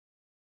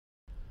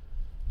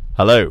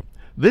Hello,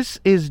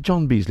 this is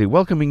John Beasley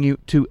welcoming you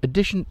to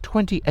edition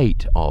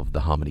 28 of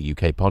the Harmony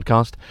UK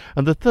podcast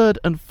and the third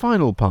and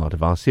final part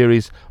of our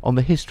series on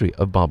the history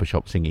of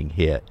barbershop singing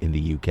here in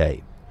the UK.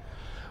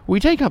 We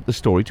take up the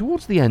story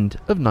towards the end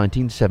of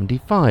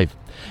 1975.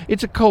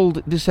 It's a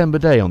cold December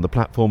day on the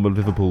platform of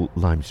Liverpool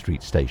Lime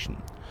Street Station.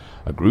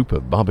 A group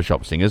of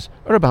barbershop singers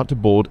are about to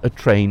board a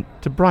train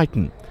to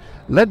Brighton.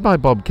 Led by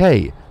Bob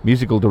Kay,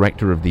 musical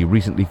director of the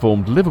recently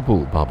formed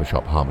Liverpool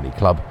Barbershop Harmony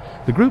Club,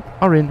 the group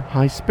are in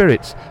high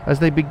spirits as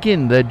they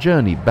begin their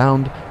journey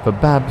bound for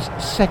BAB's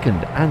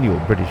second annual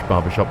British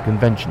Barbershop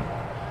Convention.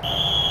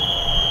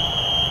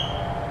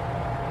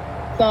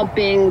 Bob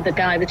being the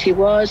guy that he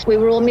was, we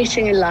were all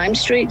meeting in Lime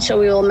Street, so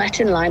we all met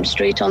in Lime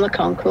Street on the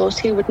concourse.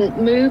 He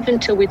wouldn't move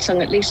until we'd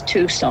sung at least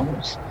 2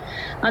 songs.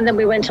 And then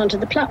we went onto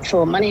the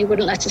platform and he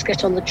wouldn't let us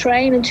get on the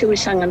train until we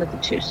sang another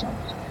 2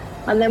 songs.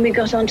 And then we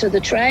got onto the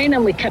train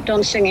and we kept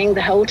on singing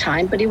the whole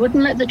time, but he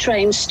wouldn't let the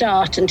train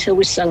start until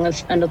we sung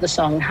another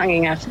song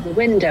hanging out of the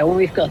window, and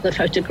we've got the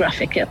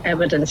photographic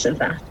evidence of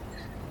that.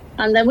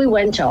 And then we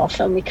went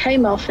off and we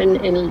came off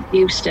in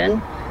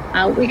Euston.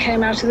 We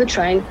came out of the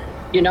train.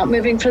 You're not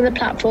moving from the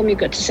platform, you've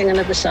got to sing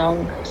another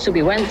song. So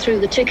we went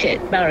through the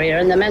ticket barrier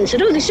and the men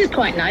said, "Oh, this is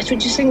quite nice,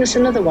 would you sing us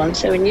another one?"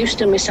 So in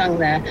Euston we sang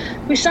there.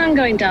 We sang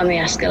going down the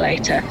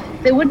escalator.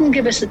 They wouldn't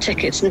give us the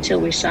tickets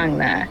until we sang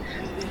there.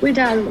 We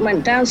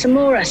went down some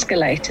more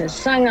escalators,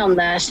 sang on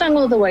there, sang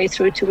all the way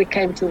through till we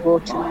came to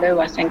Waterloo,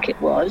 I think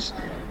it was.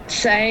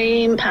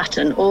 Same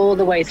pattern all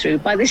the way through.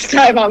 By this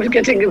time I was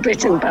getting a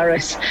bit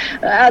embarrassed.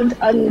 And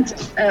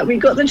we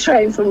got the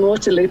train from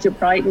Waterloo to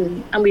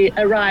Brighton and we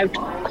arrived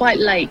quite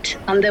late.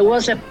 And there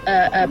was a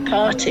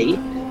party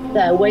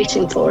there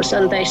waiting for us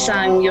and they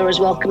sang "You're as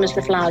welcome as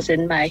the flowers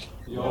in May."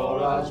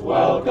 You're as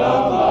welcome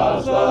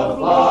as the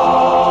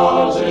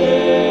flowers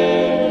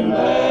in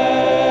May.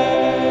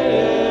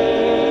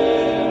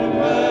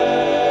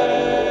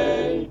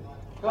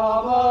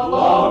 Come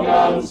along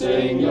and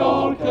sing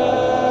your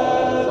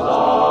cares away,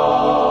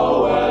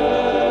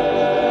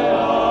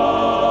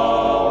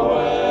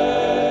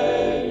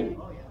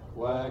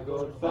 where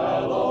good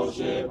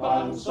fellowship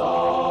and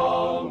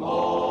song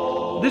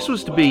hold. This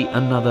was to be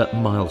another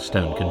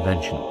milestone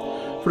convention.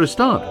 For a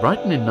start,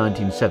 Brighton in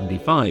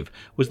 1975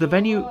 was the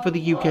venue for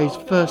the UK's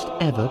first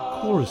ever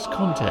chorus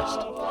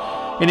contest.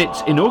 In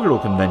its inaugural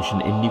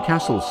convention in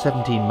Newcastle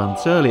 17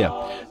 months earlier,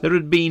 there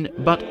had been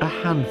but a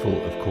handful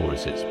of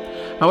choruses.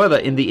 However,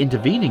 in the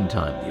intervening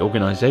time, the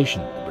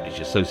organisation, the British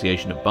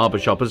Association of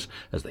Barbershoppers,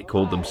 as they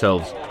called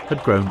themselves,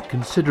 had grown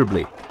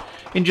considerably.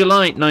 In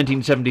July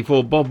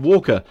 1974, Bob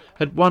Walker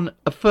had won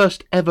a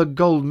first ever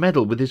gold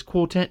medal with his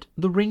quartet,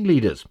 The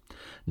Ringleaders.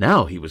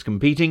 Now he was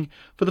competing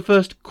for the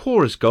first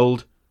chorus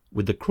gold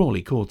with the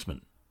Crawley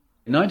Chordsmen.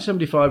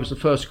 1975 was the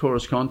first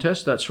chorus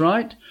contest, that's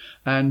right,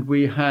 and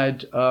we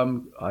had,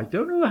 I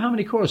don't know how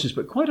many choruses,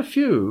 but quite a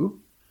few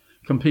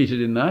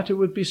competed in that. It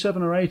would be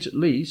 7 or 8 at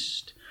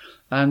least,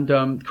 and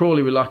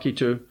Crawley were lucky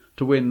to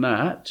win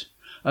that.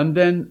 And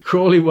then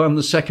Crawley won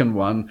the second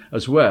one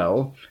as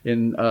well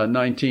in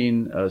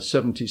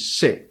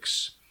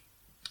 1976.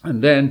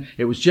 And then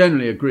it was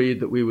generally agreed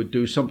that we would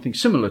do something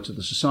similar to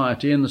the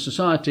Society. In the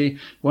Society,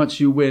 once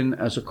you win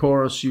as a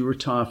chorus, you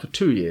retire for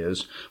 2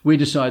 years. We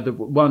decided that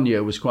 1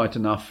 year was quite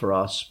enough for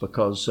us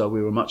because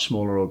we were a much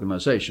smaller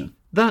organisation.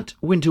 That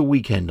winter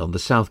weekend on the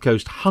south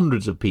coast,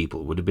 hundreds of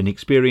people would have been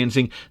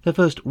experiencing their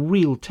first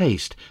real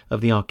taste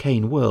of the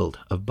arcane world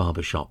of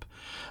barbershop.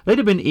 They'd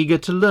have been eager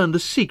to learn the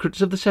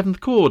secrets of the 7th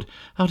chord,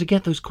 how to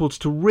get those chords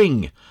to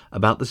ring,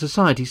 about the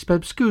Society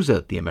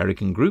Spebscusa, the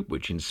American group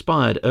which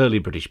inspired early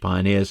British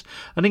pioneers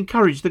and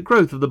encouraged the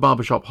growth of the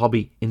barbershop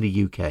hobby in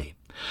the UK.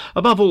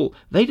 Above all,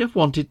 they'd have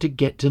wanted to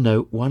get to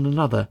know one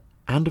another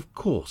and, of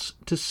course,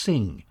 to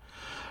sing.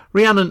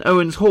 Rhiannon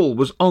Owens-Hall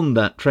was on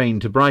that train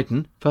to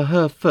Brighton for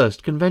her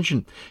first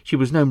convention. She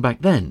was known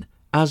back then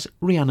as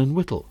Rhiannon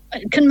Whittle.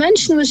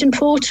 Convention was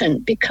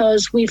important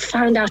because we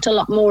found out a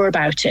lot more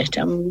about it,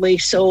 and we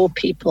saw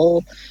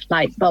people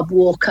like Bob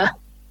Walker,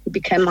 who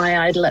became my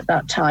idol at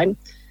that time.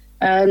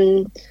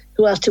 Who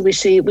else did we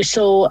see? We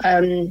saw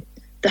the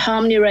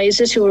Harmony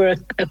Raisers, who were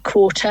a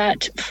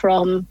quartet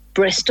from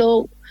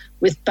Bristol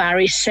with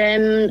Barry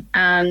Sim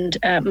and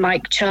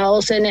Mike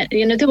Charles in it.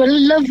 You know, they were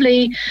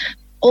lovely,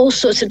 all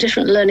sorts of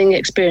different learning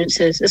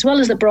experiences, as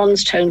well as the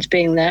Bronze Tones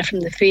being there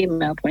from the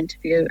female point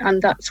of view.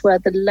 And that's where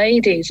the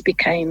ladies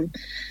became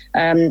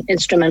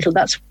instrumental.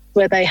 That's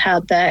where they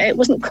had it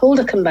wasn't called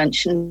a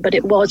convention, but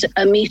it was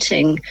a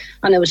meeting,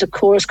 and there was a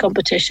chorus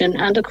competition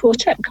and a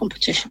quartet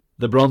competition.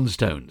 The Bronze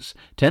Tones,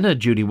 tenor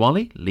Judy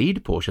Wally,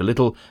 lead Portia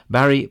Little,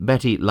 Barry,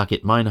 Betty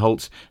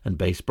Luckett-Meinholz and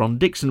bass Bron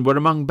Dixon were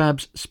among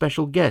Bab's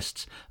special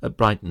guests at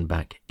Brighton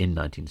back in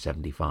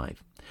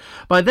 1975.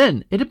 By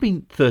then, it had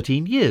been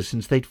 13 years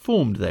since they'd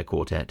formed their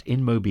quartet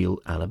in Mobile,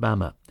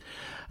 Alabama.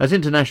 As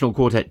international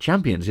quartet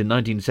champions in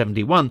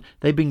 1971,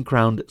 they'd been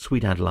crowned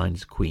Sweet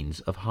Adeline's Queens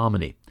of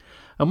Harmony.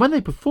 And when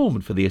they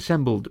performed for the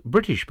assembled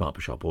British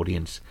barbershop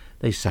audience,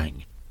 they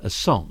sang A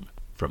Song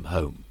from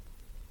Home.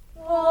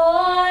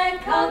 I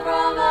come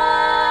from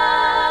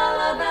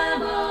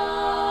Alabama.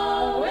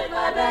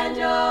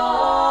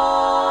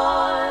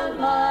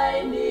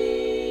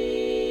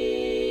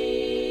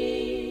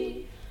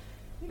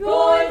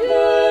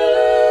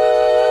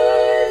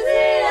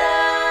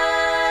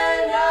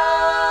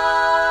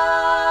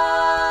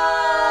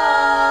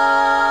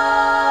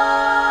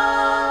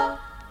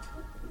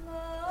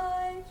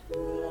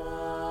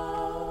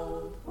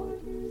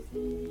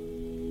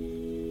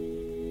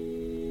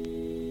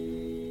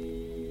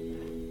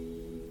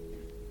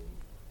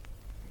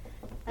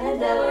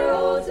 tell her,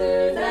 oh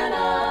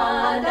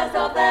Susanna, dust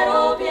off that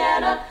old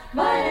piano.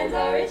 My hands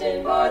are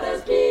reaching for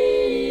those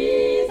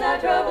keys. Our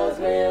troubles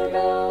will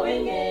go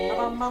in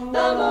the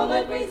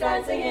moment we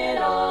start singing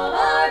all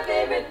our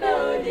favorite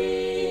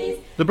melodies.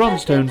 The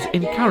Bronstones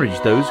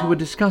encouraged those who were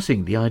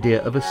discussing the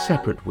idea of a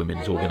separate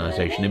women's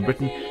organisation in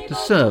Britain to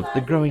serve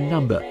the growing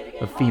number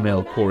of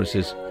female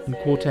choruses and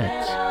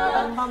quartets.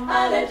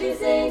 I let you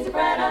sing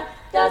soprano,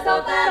 dust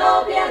off that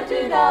old piano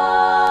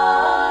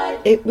tonight.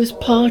 It was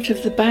part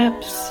of the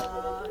Babs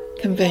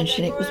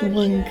convention. It was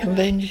one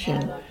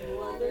convention.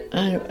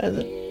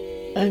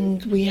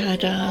 And we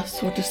had our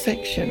sort of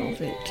section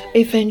of it.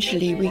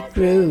 Eventually we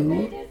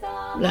grew,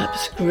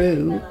 Labs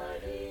grew,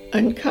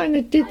 and kind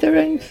of did their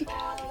own,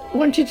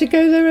 wanted to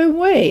go their own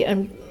way.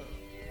 And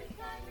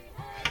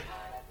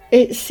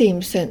it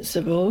seemed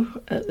sensible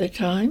at the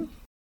time.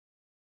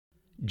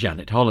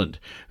 Janet Holland,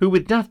 who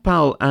with Daft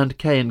Powell and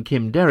Kay and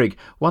Kim Derrick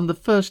won the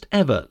first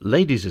ever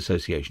Ladies'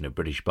 Association of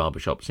British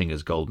Barbershop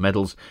Singers gold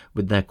medals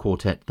with their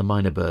quartet The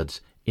Minor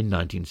Birds in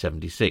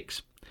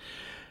 1976.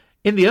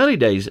 In the early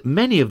days,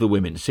 many of the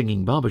women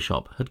singing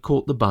barbershop had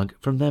caught the bug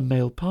from their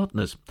male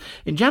partners.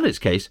 In Janet's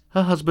case,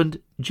 her husband,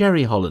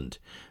 Jerry Holland,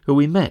 who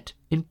we met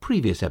in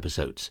previous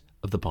episodes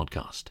of the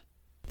podcast.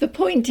 The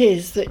point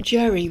is that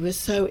Jerry was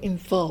so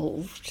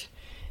involved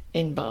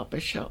in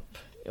barbershop,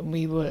 and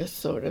we were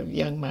sort of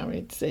young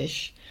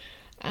marrieds-ish,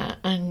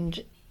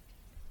 and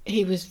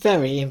he was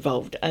very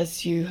involved,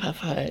 as you have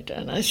heard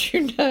and as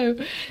you know.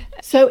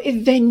 So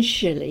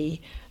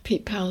eventually,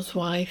 Pete Powell's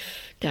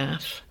wife,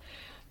 Daff,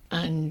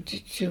 and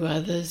two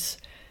others,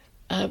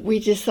 we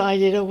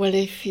decided, oh, well,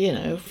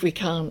 if we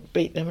can't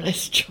beat them,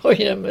 let's join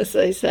them, as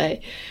they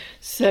say.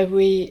 So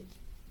we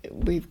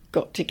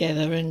got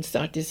together and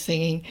started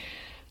singing,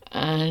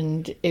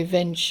 and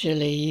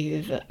eventually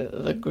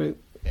the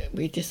group,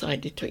 we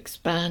decided to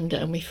expand,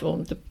 and we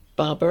formed the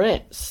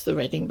Barberettes, the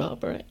Reading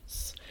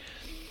Barberettes.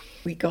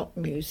 We got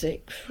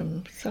music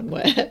from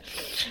somewhere.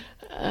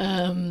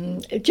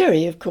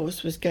 Jerry, of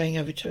course, was going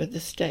over to the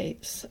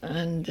States,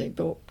 and they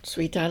brought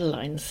Sweet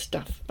Adeline's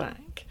stuff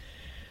back.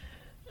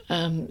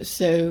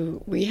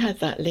 So we had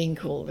that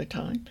link all the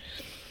time.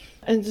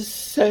 And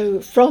so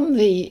from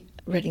the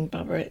Reading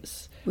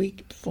Barberettes, we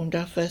formed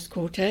our first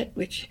quartet,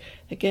 which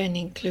again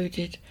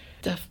included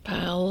Daft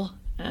Powell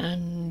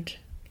and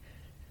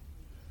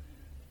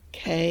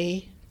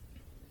Kay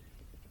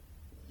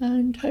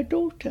and her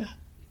daughter.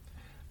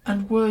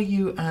 And were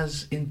you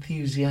as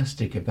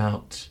enthusiastic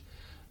about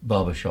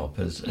barbershop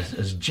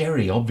as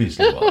Jerry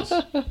obviously was?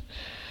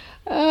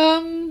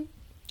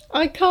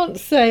 I can't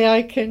say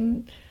I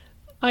can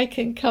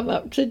come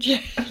up to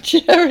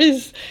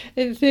Jerry's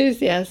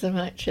enthusiasm,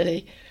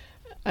 actually.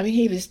 I mean,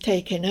 he was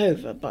taken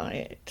over by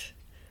it.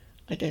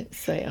 I don't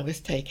say I was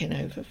taken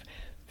over.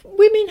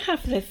 Women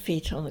have their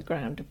feet on the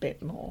ground a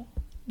bit more.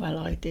 Well,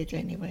 I did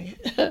anyway.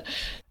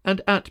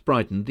 And at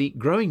Brighton, the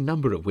growing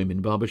number of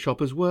women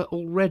barbershoppers were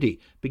already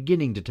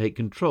beginning to take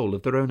control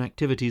of their own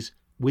activities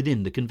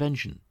within the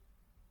convention.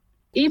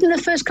 Even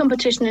the first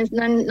competition in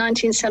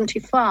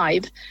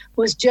 1975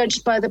 was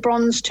judged by the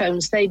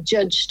Bronstones. They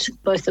judged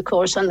both the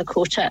chorus and the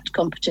quartet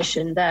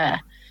competition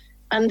there.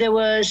 And there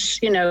was,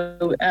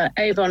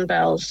 Avon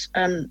Bells,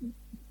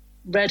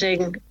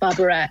 Reading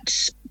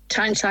Barberettes,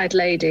 Tyneside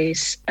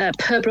Ladies,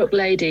 Purbrook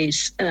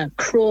Ladies,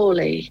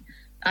 Crawley.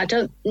 I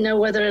don't know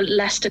whether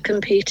Leicester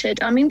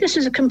competed. I mean, this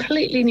is a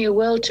completely new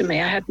world to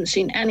me. I hadn't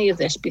seen any of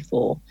this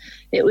before.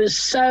 It was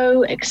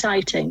so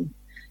exciting.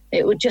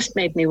 It just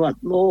made me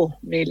want more,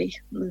 really.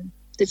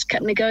 It's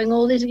kept me going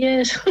all these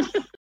years.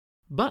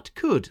 But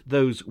could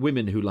those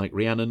women who, like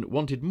Rhiannon,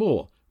 wanted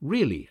more,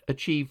 really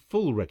achieve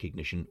full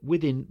recognition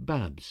within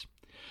Babs?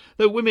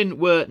 Though women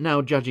were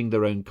now judging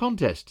their own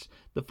contests,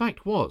 the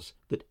fact was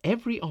that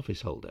every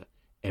office holder,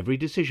 every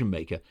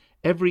decision-maker,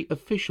 every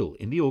official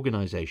in the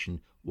organisation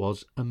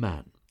was a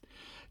man.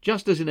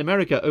 Just as in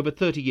America over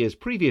 30 years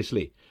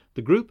previously,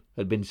 the group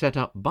had been set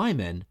up by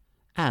men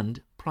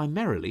and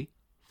primarily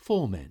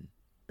for men.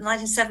 The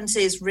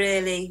 1970s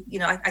really, you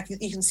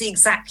can see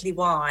exactly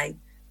why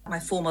my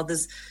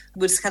foremothers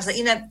would kind of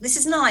say, this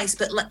is nice,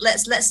 but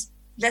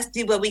let's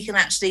do where we can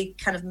actually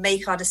kind of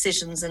make our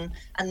decisions and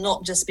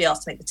not just be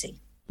asked to make the tea.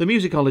 The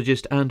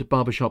musicologist and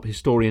barbershop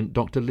historian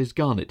Dr. Liz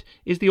Garnett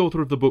is the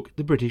author of the book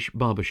The British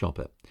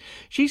Barbershopper.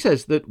 She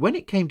says that when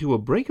it came to a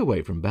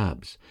breakaway from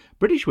Babs,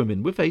 British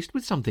women were faced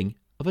with something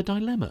of a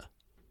dilemma.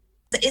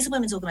 There is a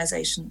women's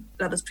organisation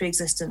that was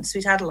pre-existent,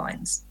 Sweet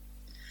Adelines,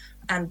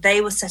 and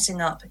they were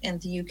setting up in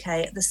the UK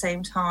at the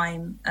same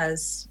time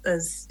as they're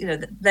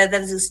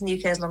existing in the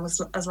UK as long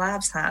as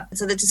Labs have.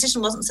 So the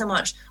decision wasn't so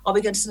much, are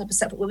we going to set up a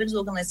separate women's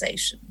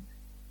organisation?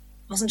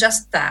 It wasn't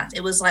just that.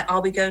 It was like,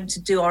 are we going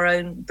to do our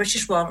own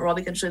British one, or are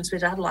we going to join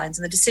Sweet Adelines?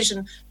 And the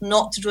decision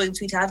not to join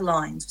Sweet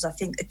Adelines was, I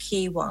think, a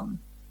key one.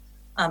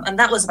 And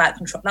that was about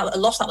control. A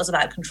lot of that was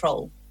about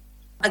control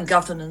and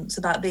governance,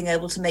 about being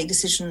able to make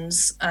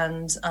decisions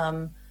and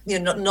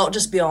not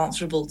just be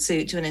answerable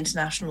to an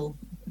international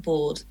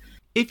board.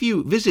 If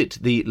you visit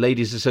the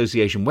Ladies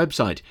Association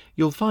website,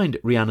 you'll find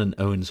Rhiannon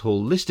Owens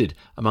Hall listed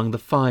among the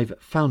 5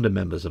 founder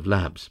members of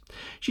LABS.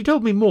 She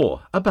told me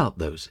more about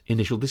those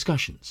initial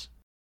discussions.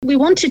 We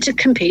wanted to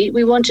compete,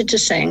 we wanted to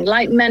sing.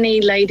 Like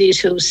many ladies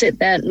who sit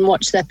there and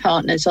watch their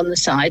partners on the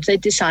side, they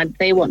decide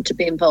they want to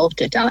be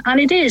involved in it.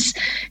 And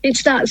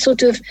it's that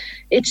sort of,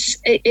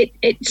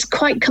 it's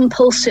quite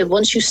compulsive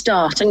once you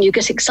start and you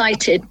get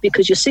excited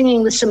because you're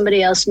singing with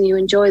somebody else and you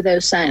enjoy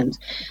those sounds.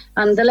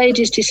 And the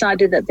ladies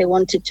decided that they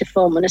wanted to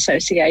form an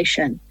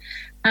association.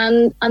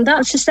 And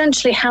that's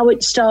essentially how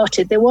it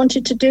started. They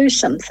wanted to do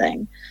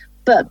something.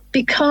 But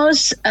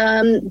because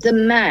the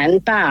men,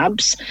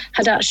 Babs,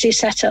 had actually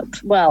set up,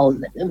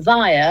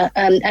 via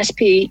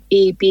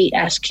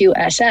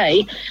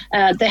SPEBSQSA,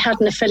 they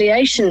had an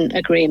affiliation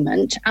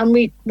agreement, and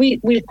we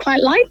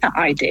quite liked that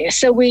idea.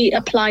 So we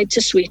applied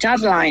to Sweet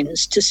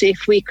Adelines to see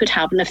if we could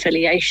have an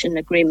affiliation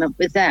agreement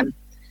with them.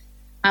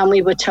 And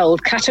we were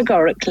told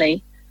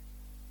categorically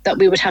that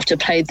we would have to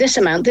pay this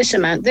amount,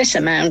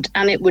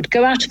 and it would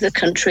go out of the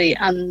country,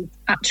 and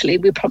actually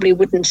we probably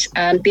wouldn't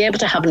be able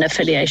to have an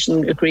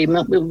affiliation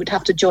agreement. We would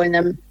have to join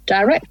them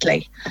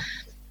directly.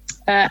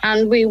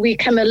 And we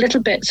came a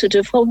little bit sort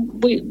of,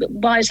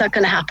 why is that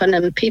going to happen?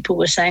 And people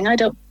were saying, and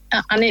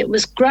it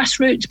was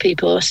grassroots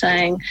people were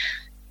saying,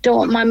 don't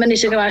want my money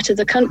to go out of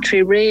the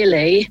country,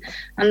 really.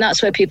 And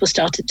that's where people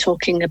started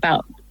talking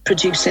about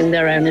producing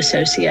their own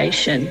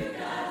association.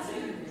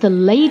 The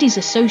Ladies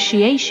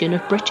Association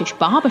of British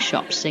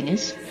Barbershop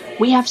Singers,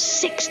 we have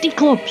 60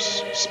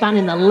 clubs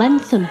spanning the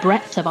length and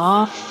breadth of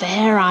our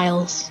fair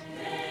isles.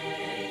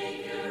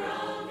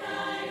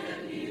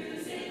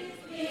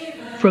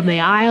 From the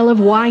Isle of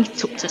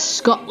Wight up to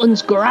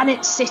Scotland's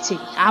granite city,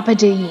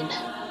 Aberdeen.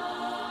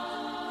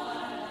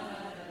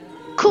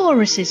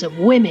 Choruses of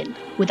women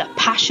with a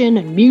passion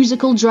and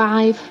musical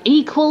drive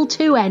equal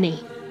to any.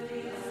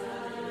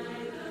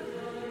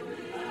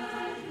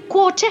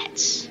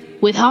 Quartets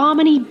with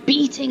harmony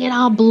beating in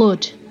our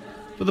blood.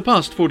 For the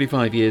past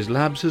 45 years,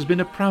 LABS has been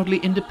a proudly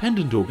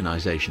independent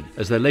organisation,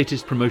 as their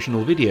latest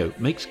promotional video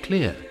makes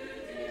clear.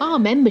 Our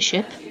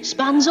membership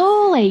spans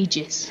all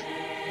ages.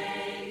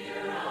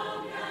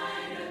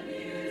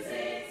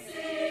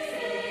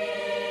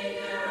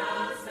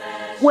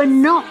 We're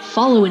not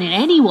following in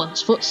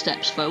anyone's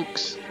footsteps,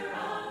 folks.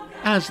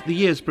 As the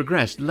years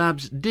progressed,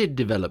 LABS did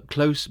develop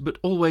close but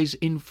always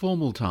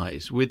informal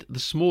ties with the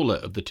smaller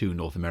of the 2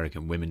 North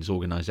American women's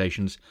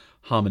organisations,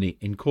 Harmony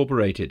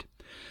Incorporated.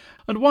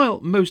 And while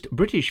most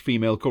British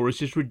female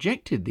choruses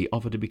rejected the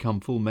offer to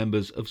become full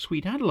members of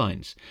Sweet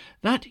Adelines,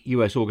 that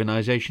US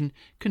organisation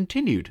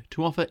continued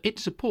to offer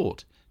its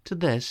support to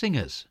their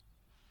singers.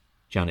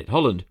 Janet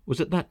Holland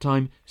was at that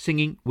time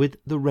singing with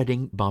the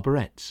Reading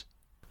Barberettes.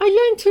 I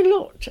learnt a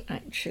lot,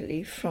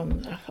 actually,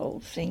 from the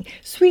whole thing.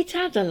 Sweet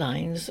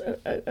Adelines,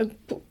 a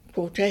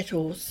quartet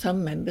or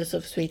some members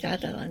of Sweet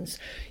Adelines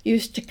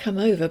used to come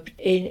over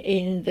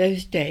in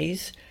those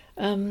days,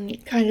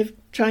 kind of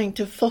trying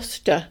to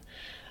foster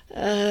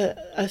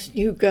us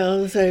new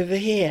girls over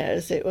here,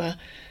 as it were.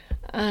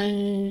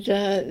 And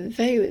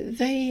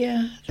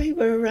they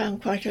were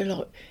around quite a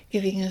lot,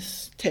 giving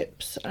us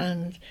tips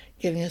and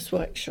giving us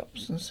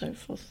workshops and so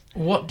forth.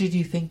 What did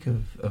you think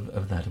of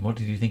that, and what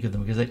did you think of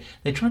them? Because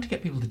they tried to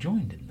get people to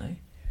join, didn't they?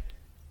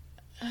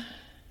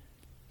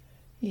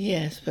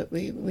 Yes, but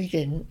we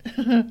didn't.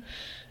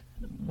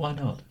 Why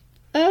not?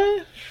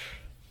 I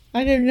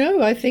don't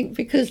know. I think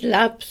because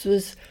Labs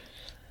was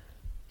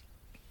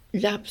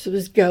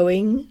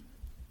going,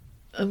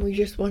 and we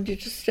just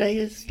wanted to stay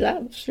as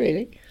Labs,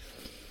 really.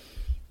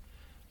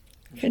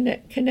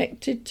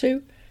 Connected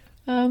to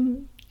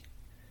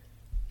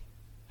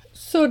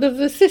sort of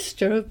the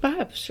sister of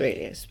Babs,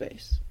 really, I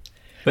suppose.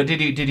 But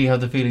did you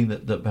have the feeling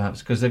that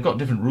perhaps, because they've got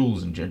different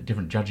rules and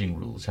different judging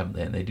rules, haven't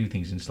they? And they do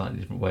things in slightly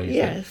different ways.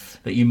 Yes.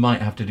 That you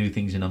might have to do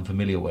things in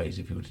unfamiliar ways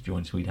if you were to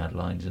join Sweet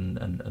Adelines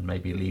and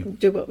maybe leave.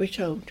 Do what we're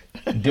told.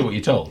 Do what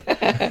you're told.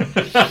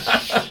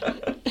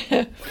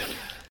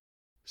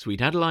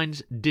 Sweet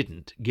Adelines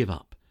didn't give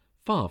up.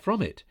 Far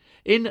from it.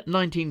 In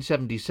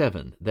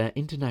 1977, their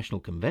international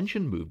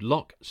convention moved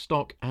lock,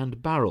 stock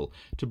and barrel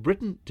to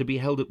Britain to be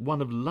held at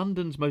one of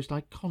London's most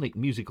iconic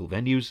musical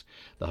venues,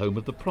 the home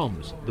of the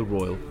Proms, the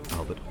Royal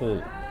Albert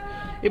Hall.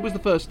 It was the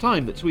first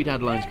time that Sweet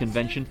Adeline's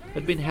convention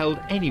had been held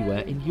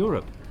anywhere in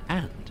Europe,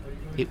 and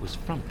it was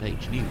front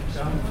page news.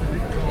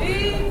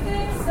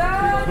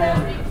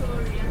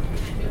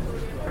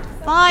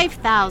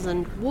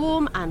 5,000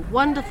 warm and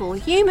wonderful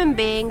human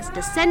beings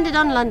descended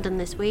on London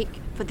this week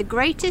for the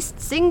greatest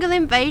single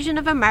invasion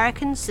of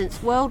Americans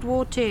since World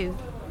War II.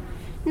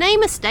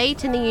 Name a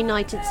state in the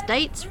United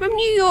States, from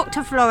New York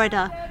to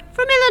Florida,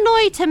 from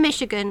Illinois to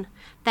Michigan.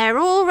 They're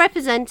all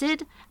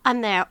represented,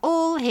 and they're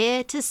all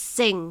here to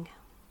sing.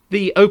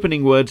 The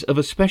opening words of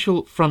a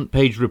special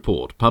front-page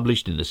report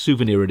published in a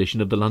souvenir edition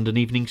of the London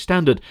Evening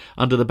Standard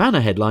under the banner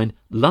headline,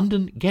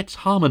 London Gets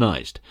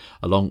Harmonised,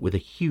 along with a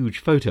huge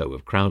photo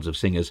of crowds of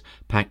singers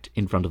packed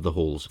in front of the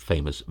hall's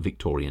famous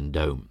Victorian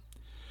dome.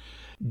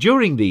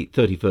 During the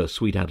 31st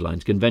Sweet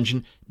Adelines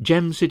Convention,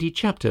 Gem City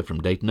Chapter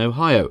from Dayton,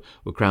 Ohio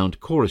were crowned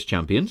chorus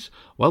champions,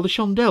 while the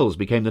Shondells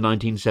became the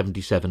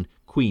 1977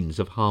 Queens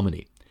of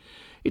Harmony.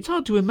 It's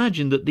hard to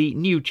imagine that the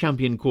new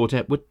champion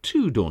quartet were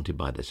too daunted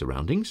by their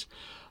surroundings.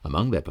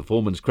 Among their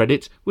performance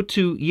credits were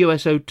 2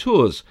 USO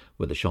tours,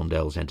 where the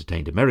Shondells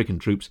entertained American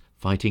troops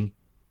fighting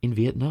in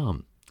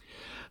Vietnam.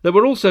 There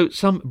were also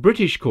some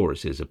British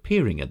choruses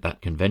appearing at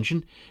that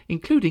convention,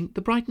 including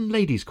the Brighton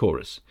Ladies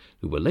Chorus,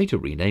 who were later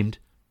renamed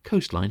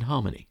Coastline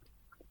Harmony.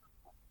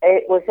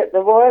 It was at the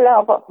Royal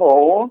Albert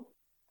Hall,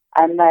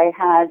 and they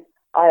had,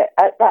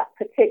 at that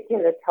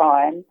particular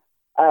time,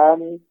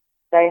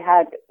 they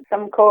had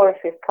some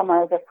choruses come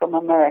over from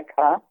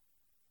America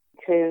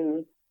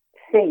to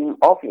sing,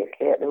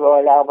 obviously, at the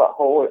Royal Albert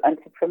Hall and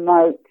to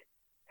promote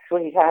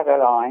Sweet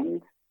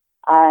Adelines.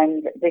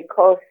 And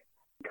because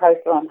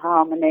Coastline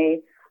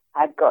Harmony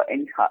had got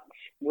in touch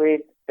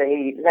with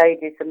the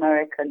Ladies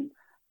American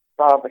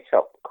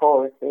Barbershop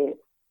choruses,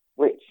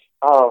 which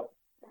are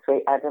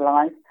Sweet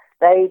Adelines,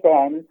 they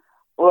then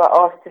were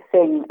asked to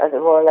sing at the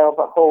Royal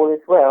Albert Hall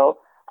as well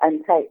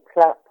and take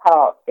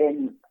part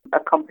in a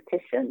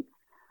competition.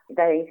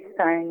 They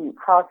sang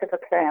Heart of a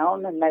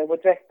Clown, and they were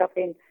dressed up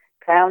in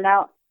clown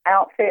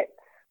outfits.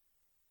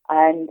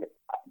 And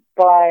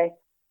by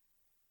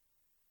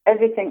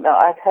everything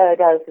that I've heard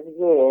over the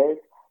years,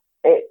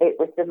 it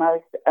was the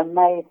most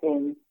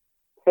amazing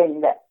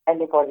thing that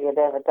anybody had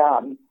ever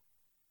done,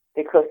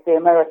 because the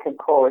American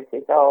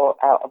choruses are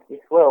out of this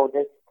world,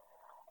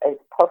 as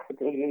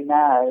possibly you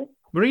know.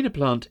 Marina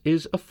Plant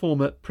is a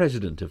former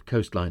president of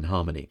Coastline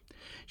Harmony.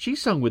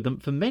 She's sung with them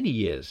for many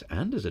years,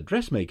 and as a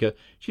dressmaker,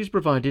 she's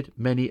provided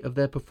many of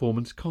their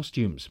performance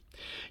costumes.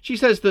 She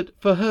says that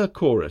for her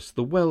chorus,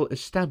 the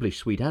well-established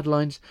Sweet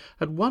Adelines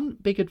had one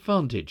big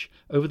advantage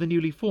over the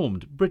newly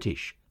formed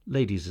British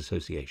Ladies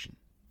Association.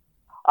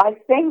 I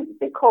think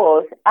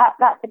because at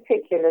that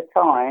particular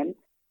time,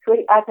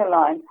 Sweet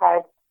Adelines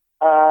had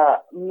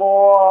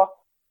more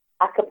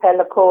a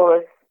cappella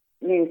chorus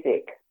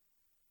music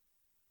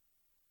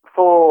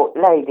for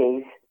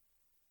ladies,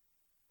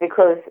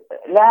 because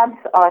Labs,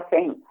 I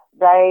think,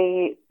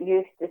 they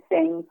used to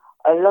sing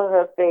a lot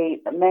of the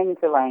men's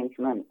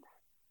arrangements.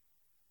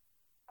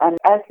 And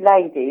as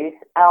ladies,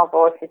 our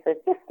voices are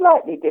just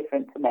slightly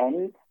different to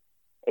men's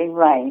in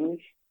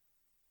range.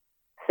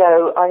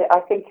 So I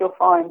think you'll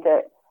find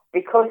that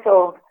because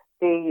of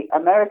the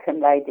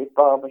American Ladies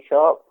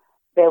Barbershop,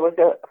 there was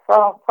a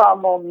far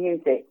more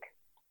music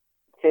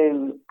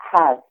to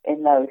have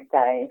in those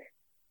days.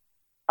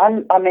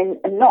 I mean,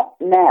 not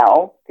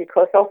now,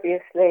 because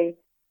obviously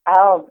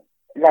our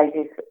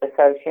Ladies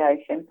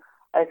Association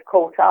has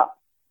caught up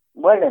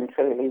well and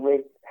truly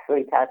with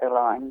Sweet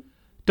Adeline.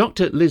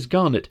 Dr. Liz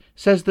Garnett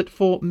says that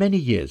for many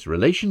years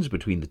relations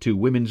between the two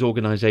women's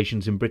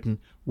organisations in Britain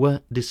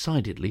were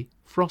decidedly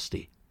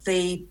frosty.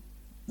 The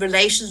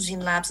relations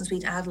between Labs and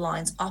Sweet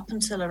Adelines up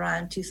until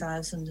around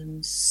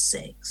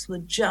 2006 were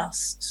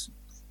just,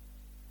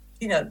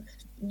 you know,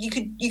 you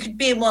could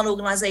be in one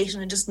organisation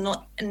and just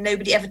not, and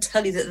nobody ever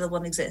tell you that the other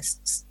one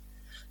exists.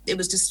 It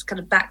was just kind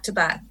of back to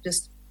back,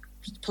 just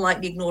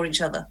politely ignore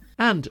each other.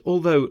 And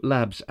although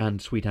Labs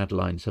and Sweet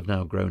Adelines have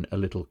now grown a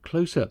little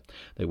closer,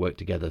 they work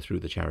together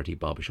through the charity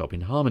Barbershop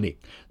in Harmony.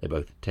 They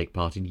both take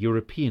part in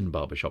European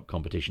barbershop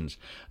competitions,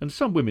 and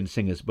some women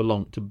singers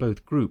belong to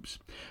both groups.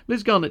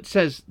 Liz Garnett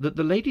says that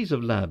the ladies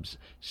of Labs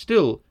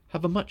still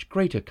have a much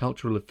greater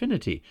cultural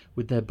affinity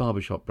with their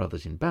barbershop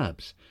brothers in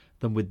Babs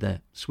than with their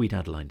Sweet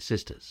Adeline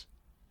sisters.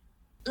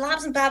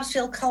 Labs and Babs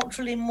feel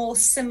culturally more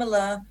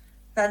similar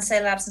than,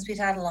 say, Labs and Sweet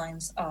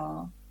Adelines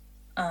are.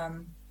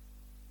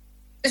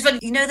 It's funny,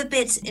 you know the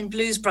bit in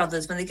Blues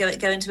Brothers when they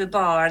go into a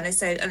bar and they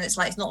say, and it's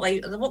like, it's not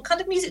like, what kind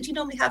of music do you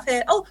normally have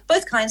here? Oh,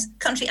 both kinds,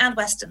 country and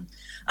western.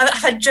 I've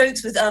had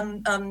jokes with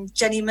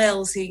Jenny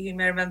Mills, who you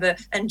may remember,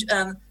 and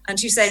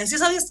she's saying,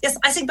 oh, yes,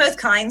 I sing both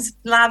kinds,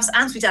 Labs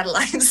and Sweet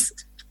Adelines.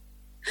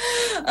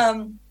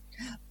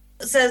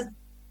 So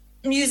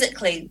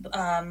musically,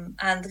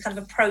 and the kind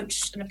of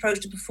approach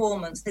to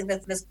performance, I think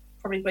that there's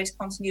probably greater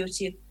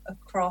continuity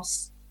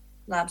across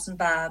Labs and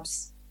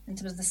Babs in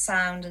terms of the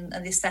sound and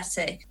the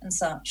aesthetic and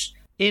such.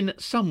 In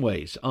some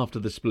ways, after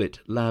the split,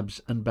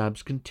 Labs and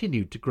Babs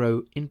continued to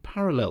grow in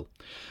parallel.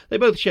 They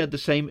both shared the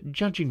same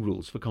judging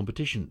rules for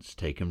competitions,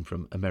 taken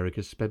from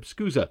America's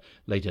Spebscusa,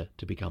 later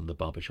to become the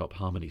Barbershop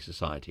Harmony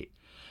Society.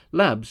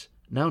 Labs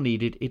now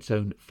needed its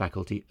own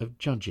faculty of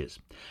judges,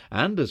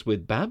 and as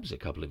with Babs a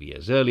couple of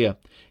years earlier,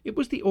 it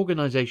was the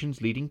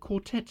organisation's leading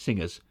quartet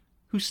singers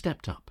who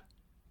stepped up.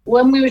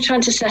 When we were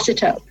trying to set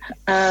it up,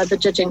 the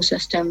judging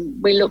system,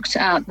 we looked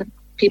at the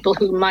people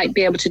who might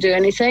be able to do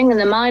anything, and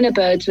the minor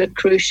birds were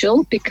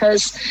crucial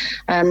because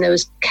there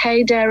was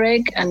Kay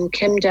Derrig and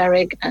Kim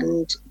Derrig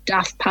and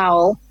Daft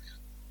Powell,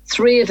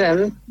 three of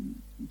them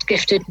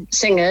gifted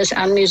singers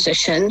and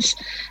musicians,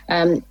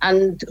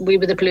 and we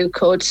were the blue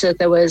chord, so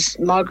there was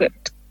Margaret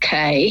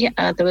Kay.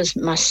 There was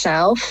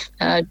myself,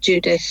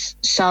 Judith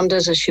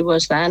Sanders, as she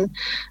was then,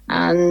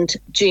 and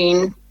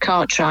Jean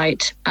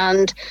Cartwright.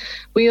 And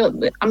we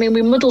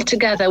muddled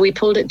together. We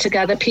pulled it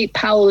together. Pete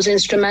Powell was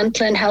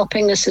instrumental in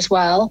helping us as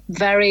well.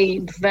 Very,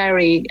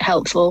 very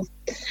helpful.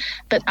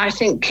 But I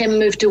think Kim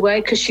moved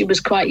away because she was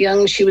quite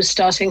young. She was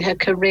starting her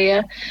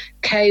career.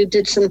 Kay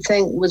did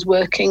something, was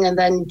working, and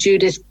then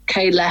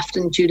Kay left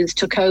and Judith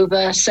took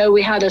over. So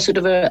we had a sort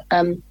of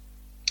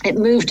it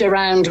moved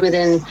around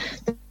within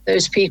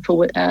those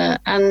people.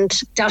 And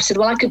Dad said,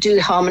 well, I could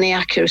do harmony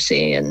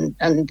accuracy. And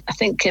I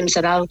think Kim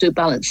said, I'll do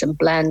balance and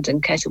blend.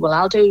 And Kay said, well,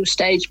 I'll do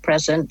stage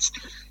presence.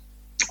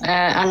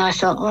 And I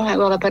thought, all right,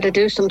 well, I better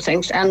do some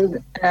things.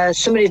 And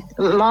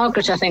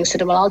Margaret, I think,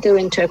 said, well, I'll do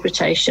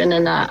interpretation.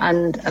 And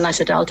I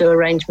said, I'll do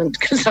arrangement,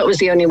 because that was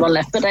the only one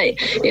left. But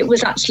it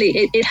was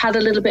actually, it had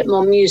a little bit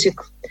more music.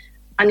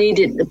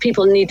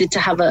 People needed to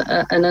have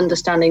an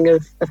understanding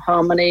of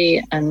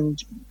harmony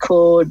and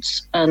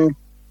chords and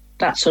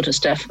that sort of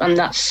stuff. And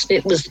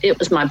it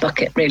was my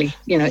bucket, really.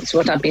 It's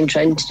what I've been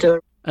trained to do.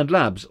 And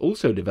Labs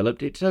also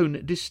developed its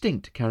own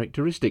distinct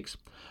characteristics.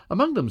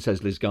 Among them,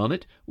 says Liz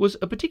Garnett, was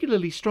a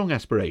particularly strong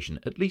aspiration,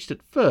 at least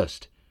at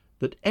first,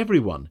 that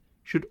everyone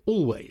should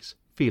always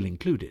feel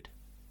included.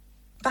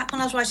 Back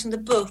when I was writing the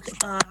book,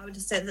 I would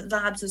have said that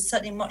Labs was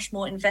certainly much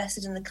more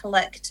invested in the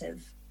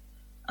collective.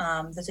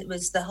 That it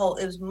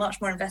was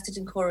much more invested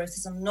in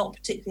choruses and not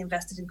particularly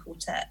invested in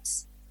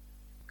quartets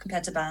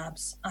compared to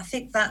Babs. I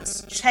think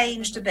that's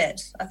changed a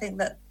bit. I think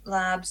that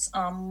Labs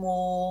are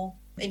more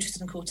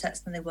interested in quartets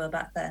than they were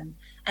back then,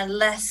 and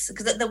less,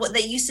 because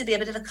there used to be a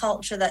bit of a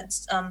culture that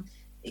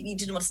you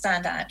didn't want to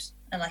stand out,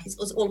 and like it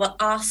was all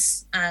about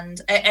us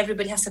and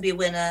everybody has to be a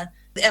winner.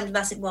 The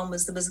emblematic one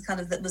was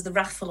the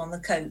raffle on the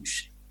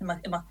coach in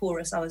my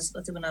chorus. When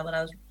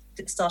I was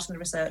starting the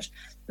research,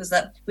 was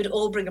that we'd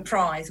all bring a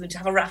prize. We'd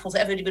have a raffle, so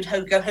everybody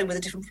would go home with a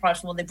different prize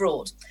from the one they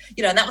brought.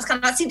 And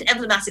that seemed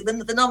emblematic.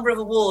 The number of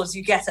awards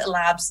you get at a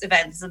Labs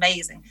event is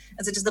amazing,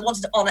 and so just they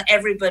wanted to honour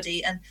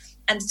everybody, and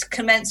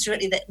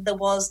commensurately that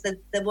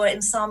there were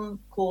in some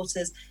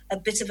quarters a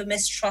bit of a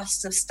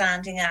mistrust of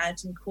standing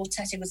out, and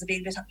quartetting was a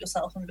bit up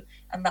yourself,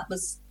 and that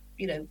was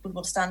wouldn't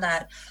want to stand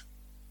out.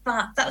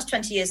 But that was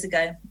 20 years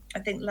ago. I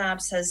think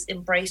Labs has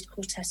embraced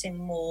quartetting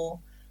more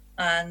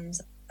and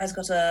has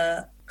got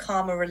a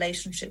calmer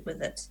relationship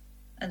with it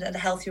and a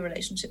healthier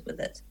relationship with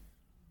it.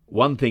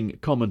 One thing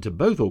common to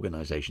both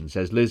organisations,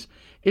 says Liz,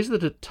 is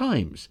that at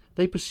times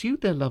they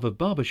pursued their love of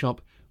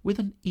barbershop with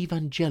an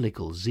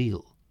evangelical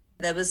zeal.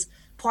 There was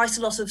quite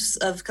a lot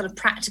of kind of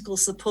practical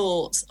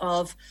support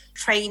of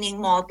training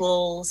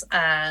models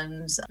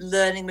and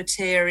learning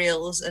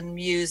materials and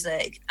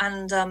music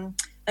and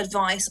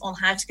advice on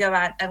how to go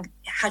out and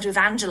how to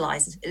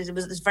evangelise. It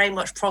was very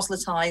much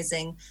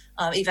proselytising,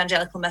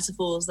 evangelical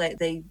metaphors.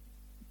 They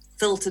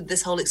filtered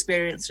this whole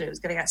experience through. It was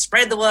getting out,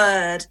 spread the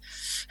word.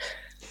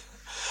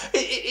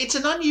 It's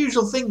an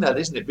unusual thing, that,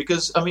 isn't it?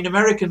 Because,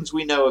 Americans,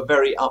 we know, are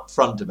very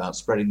upfront about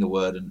spreading the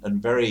word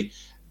and very,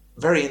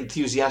 very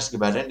enthusiastic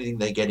about anything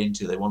they get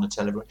into. They want to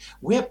tell everyone.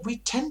 We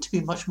tend to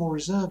be much more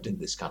reserved in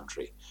this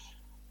country.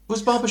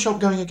 Was barbershop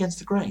going against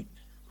the grain?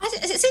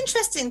 It's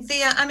interesting.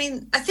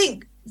 I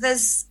think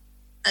there's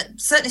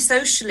certainly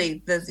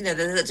socially, there's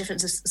a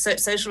difference of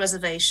social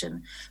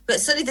reservation,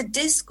 but certainly the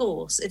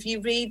discourse. If you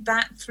read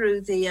back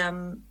through the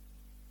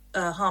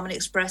Harmony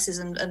Expresses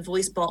and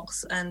Voice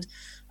Box and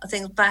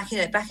things back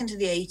into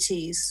the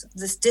 80s,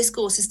 this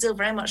discourse is still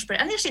very much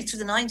spread. And actually through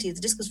the 90s,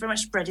 the discourse is very much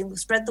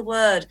spread the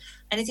word,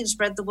 anything to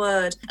spread the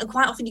word. And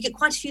quite often you get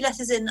quite a few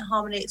letters in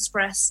Harmony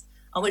Express,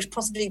 which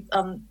possibly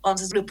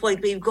answers the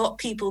point where you've got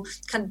people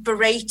kind of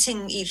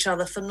berating each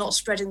other for not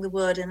spreading the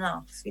word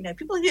enough.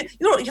 People you're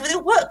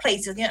in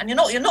workplaces, and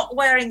you're not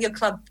wearing your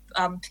club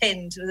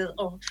pin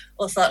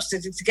or such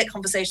to get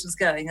conversations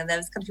going, and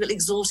there's kind of people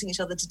exhorting each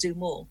other to do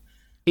more.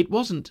 It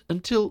wasn't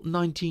until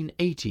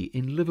 1980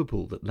 in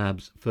Liverpool that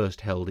Labs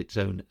first held its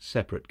own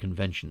separate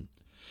convention.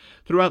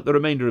 Throughout the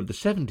remainder of the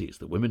 70s,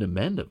 the women and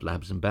men of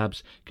Labs and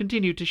Babs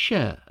continued to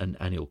share an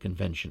annual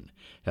convention,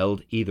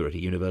 held either at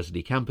a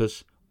university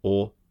campus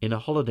or in a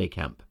holiday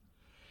camp.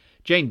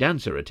 Jane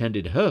Dancer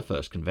attended her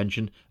first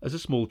convention as a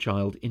small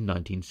child in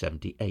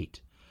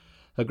 1978.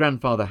 Her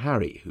grandfather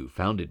Harry, who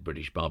founded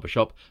British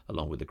Barbershop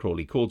along with the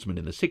Crawley Chordsmen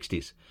in the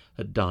 60s,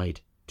 had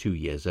died 2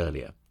 years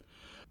earlier.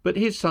 But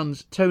his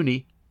sons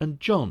Tony and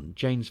John,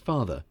 Jane's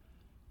father,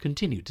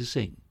 continued to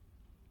sing.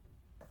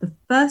 The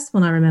first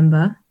one I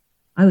remember,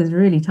 I was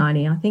really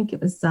tiny. I think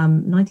it was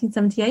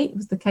 1978. It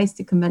was the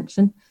Caister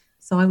Convention,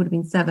 so I would have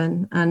been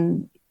 7.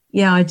 And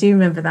yeah, I do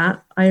remember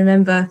that. I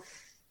remember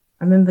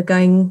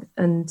going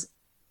and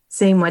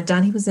seeing my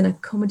dad. He was in a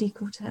comedy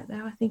quartet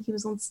there. I think he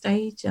was on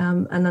stage.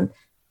 And then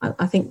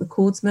I think the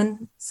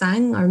Chordsmen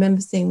sang. I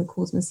remember seeing the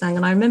Chordsmen sang.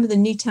 And I remember the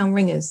Newtown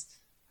Ringers.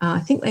 I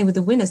think they were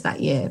the winners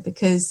that year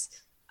because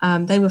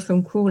they were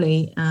from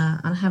Crawley. And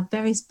I have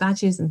various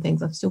badges and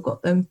things. I've still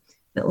got them,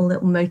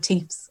 little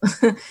motifs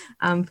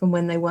from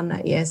when they won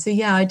that year. So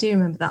yeah, I do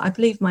remember that. I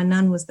believe my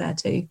nan was there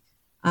too.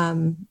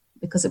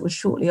 Because it was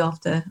shortly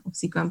after,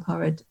 obviously, Grandpa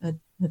had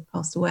had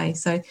passed away.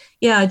 So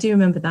yeah, I do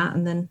remember that.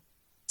 And then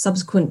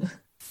subsequent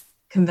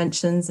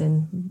conventions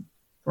in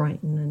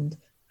Brighton and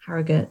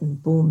Harrogate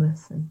and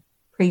Bournemouth and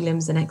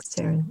prelims in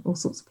Exeter and all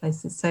sorts of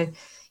places. So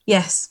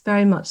yes,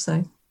 very much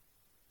so.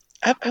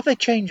 Have they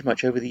changed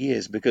much over the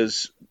years?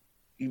 Because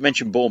you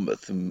mentioned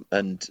Bournemouth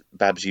and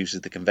Babs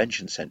uses the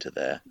convention centre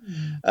there.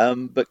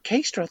 But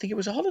Caister, I think it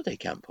was a holiday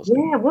camp, wasn't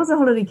it? Yeah, it was a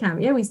holiday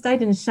camp. Yeah, we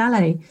stayed in a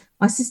chalet.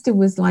 My sister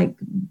was like,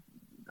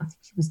 I think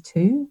she was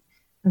 2.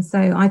 And so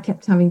I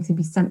kept having to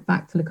be sent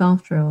back to look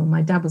after her, and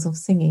my dad was off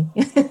singing.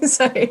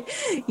 So,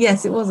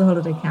 yes, it was a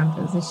holiday camp.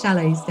 It was a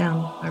chalets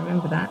down. I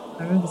remember that.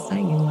 I remember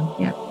staying in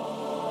one. Yeah.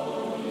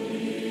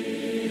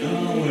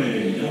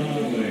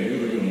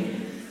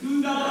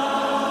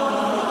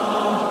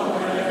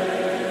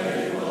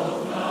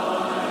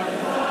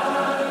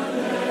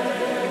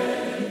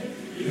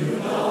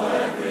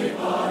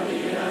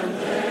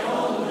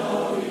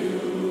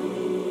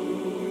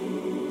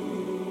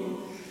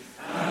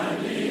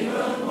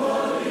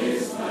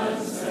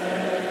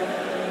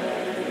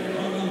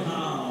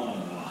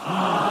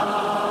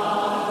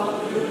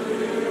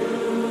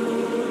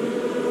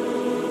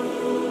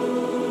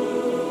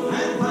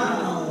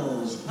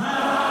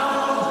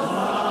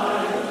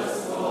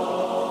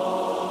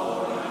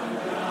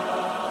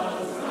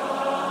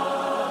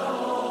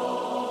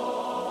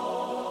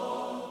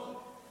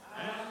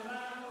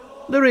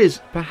 There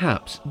is,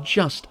 perhaps,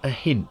 just a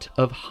hint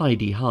of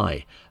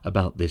Hi-de-Hi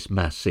about this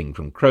mass sing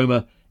from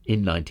Cromer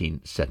in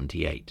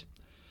 1978.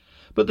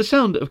 But the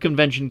sound of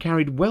convention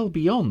carried well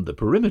beyond the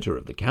perimeter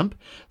of the camp,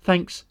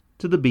 thanks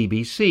to the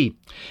BBC.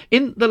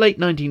 In the late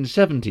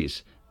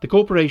 1970s, the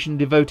corporation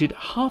devoted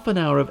half an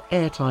hour of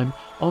airtime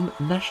on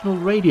national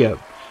radio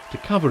to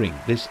covering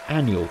this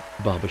annual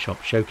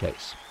barbershop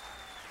showcase.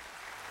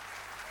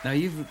 Now,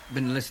 you've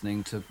been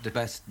listening to the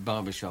best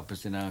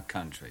barbershoppers in our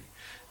country.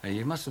 Now,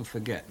 you mustn't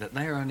forget that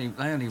they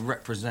only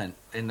represent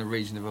in the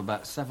region of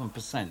about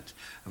 7%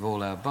 of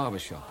all our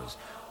barbershoppers.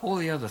 All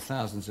the other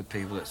thousands of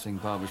people that sing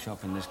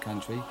barbershop in this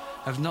country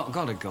have not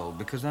got a gold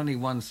because only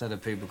one set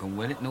of people can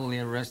win it and all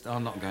the rest are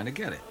not going to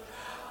get it.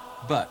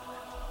 But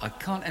I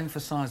can't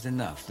emphasise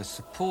enough the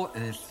support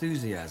and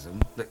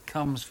enthusiasm that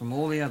comes from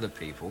all the other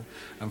people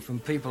and from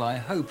people I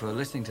hope are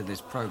listening to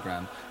this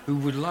programme who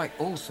would like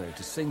also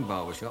to sing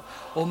barbershop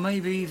or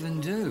maybe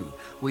even do.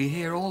 We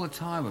hear all the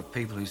time of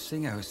people who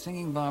are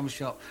singing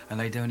barbershop and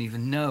they don't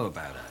even know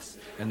about us.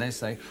 And they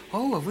say,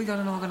 oh, have we got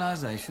an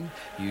organisation?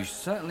 You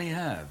certainly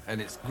have.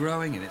 And it's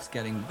growing and it's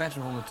getting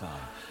better all the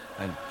time.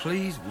 And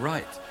please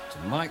write to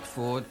Mike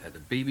Ford at the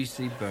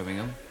BBC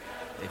Birmingham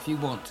if you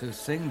want to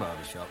sing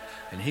barbershop,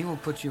 and he will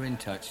put you in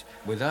touch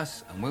with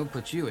us, and we'll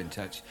put you in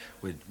touch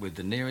with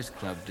the nearest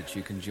club that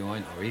you can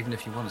join, or even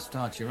if you want to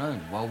start your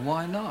own, well,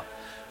 why not?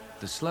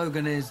 The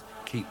slogan is,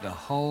 keep the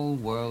whole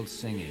world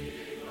singing.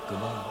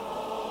 Goodbye.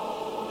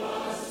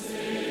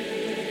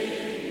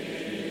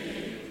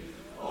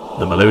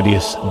 The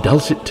melodious,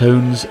 dulcet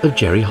tones of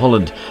Jerry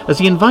Holland as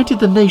he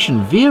invited the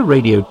nation via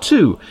Radio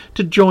 2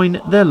 to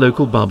join their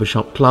local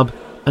barbershop club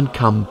and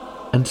come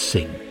and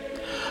sing.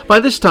 By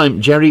this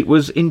time, Jerry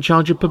was in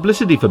charge of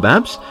publicity for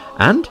Babs,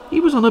 and he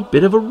was on a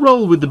bit of a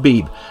roll with the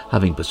Beeb,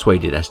 having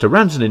persuaded Esther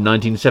Rantzen in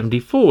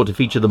 1974 to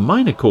feature the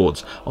minor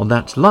chords on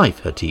That's Life,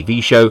 her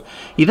TV show.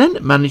 He then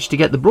managed to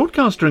get the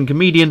broadcaster and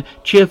comedian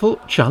cheerful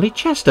Charlie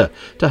Chester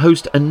to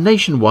host a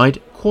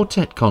nationwide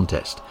quartet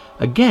contest,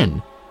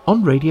 again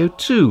on Radio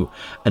 2,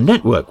 a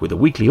network with a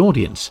weekly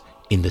audience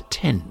in the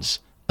tens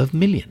of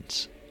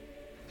millions.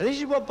 This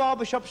is what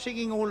barbershop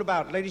singing is all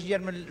about. Ladies and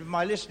gentlemen,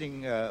 my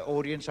listening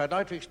audience, I'd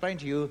like to explain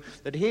to you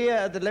that here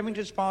at the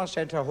Leamington Spa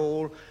Centre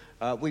Hall,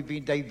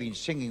 they've been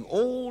singing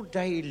all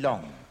day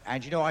long.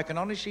 And, you know, I can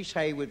honestly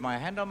say with my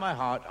hand on my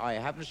heart, I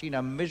haven't seen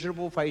a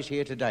miserable face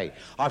here today.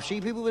 I've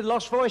seen people with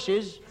lost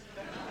voices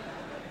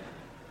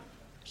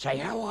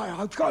say, oh,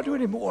 I can't do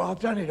any more, I've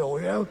done it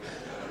all, you know.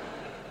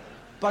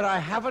 But I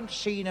haven't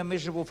seen a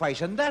miserable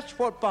face. And that's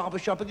what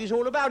barbershopping is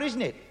all about,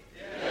 isn't it?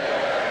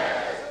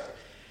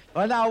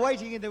 Well, now,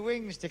 waiting in the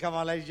wings to come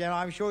on, ladies and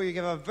gentlemen, I'm sure you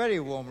give a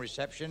very warm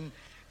reception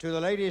to the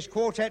ladies'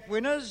 quartet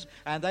winners,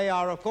 and they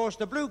are, of course,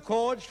 the Blue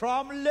Chords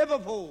from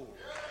Liverpool.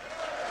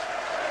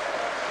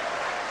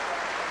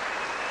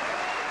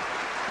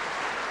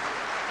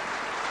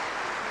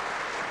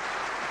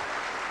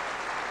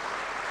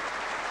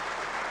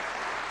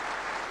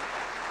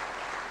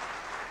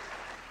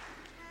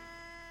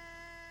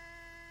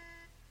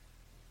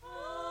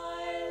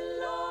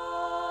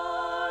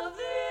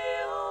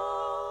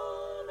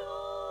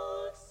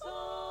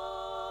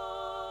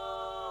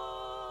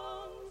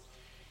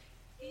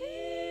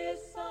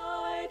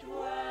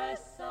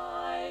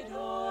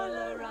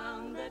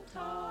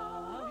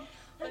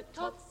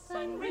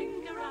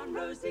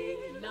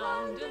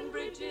 London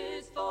Bridge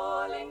is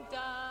falling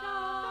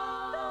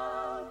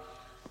down.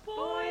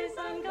 Boys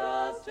and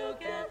girls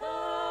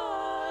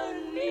together,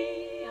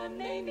 me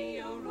and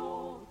Amy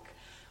O'Rourke,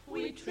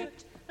 we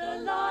tripped the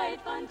light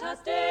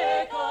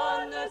fantastic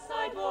on the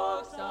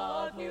sidewalks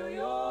of New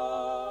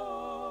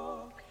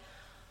York.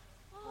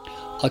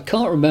 I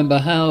can't remember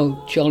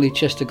how Charlie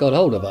Chester got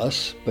hold of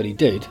us, but he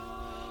did.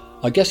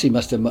 I guess he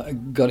must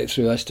have got it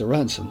through Esther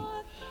Ransom,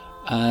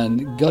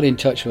 and got in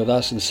touch with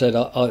us and said,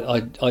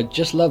 I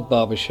just love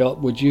barbershop.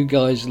 Would you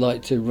guys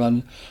like to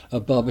run a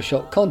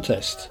barbershop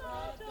contest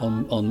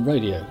on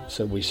radio?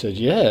 So we said,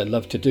 yeah, I'd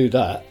love to do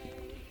that.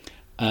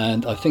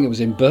 And I think it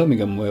was in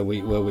Birmingham where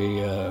we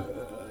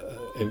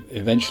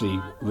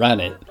eventually ran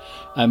it,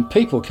 and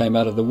people came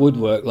out of the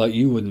woodwork like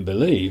you wouldn't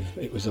believe.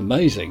 It was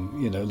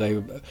amazing.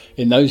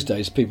 In those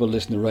days, people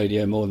listened to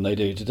radio more than they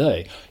do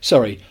today.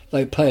 Sorry,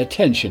 they pay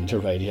attention to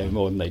radio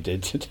more than they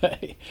did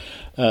today.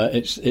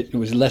 It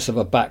was less of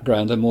a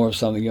background and more of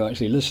something you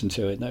actually listened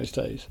to in those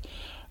days.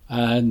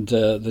 And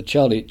the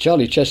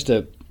Charlie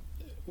Chester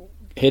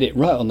hit it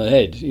right on the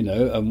head.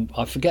 And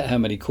I forget how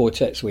many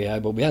quartets we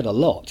had, but we had a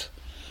lot.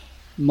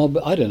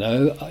 I don't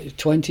know,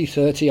 20,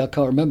 30, I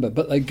can't remember.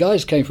 But the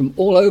guys came from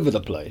all over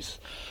the place.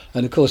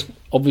 And of course,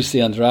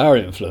 obviously under our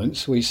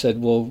influence, we said,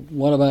 well,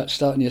 what about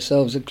starting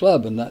yourselves a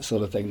club and that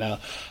sort of thing? Now,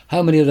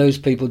 how many of those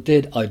people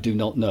did, I do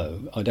not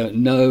know. I don't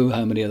know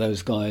how many of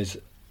those guys,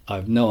 I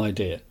have no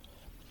idea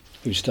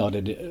who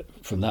started it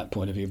from that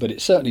point of view. But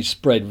it certainly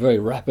spread very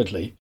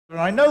rapidly. And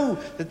I know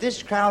that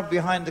this crowd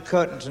behind the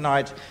curtain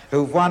tonight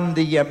who've won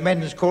the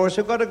men's chorus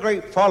have got a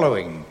great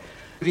following.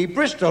 The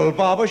Bristol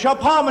Barbershop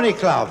Harmony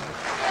Club.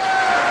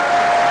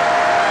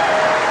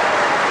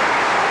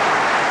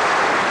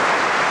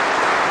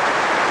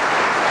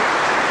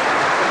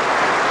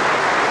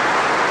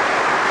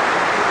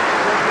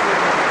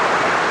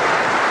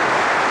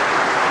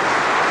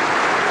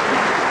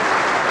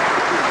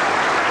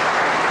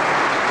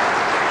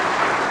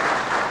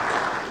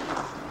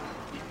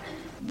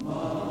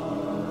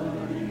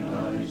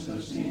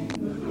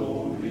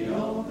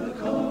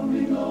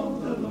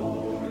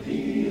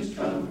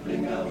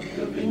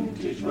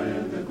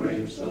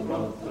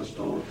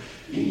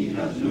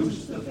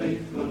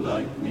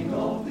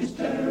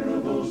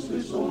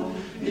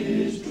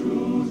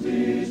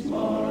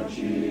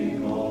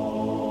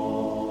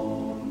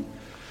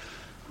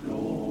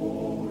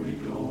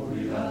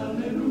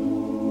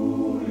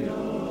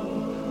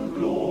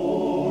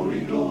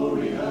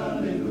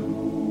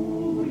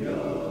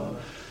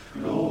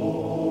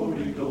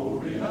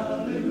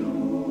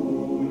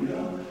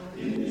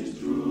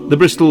 The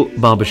Bristol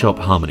Barbershop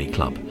Harmony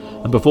Club.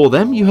 And before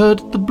them you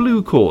heard the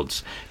Blue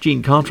Chords,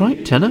 Jean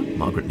Cartwright, tenor,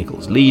 Margaret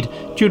Nichols lead,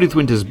 Judith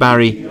Winters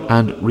Barry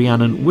and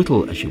Rhiannon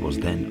Whittle, as she was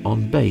then,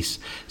 on bass,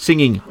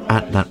 singing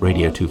at that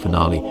Radio 2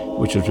 finale,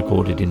 which was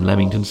recorded in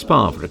Leamington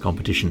Spa for a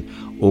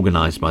competition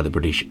organised by the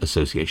British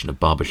Association of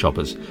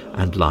Barbershoppers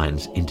and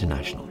Lions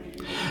International.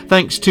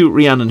 Thanks to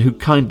Rhiannon, who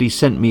kindly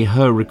sent me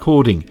her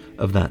recording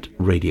of that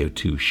Radio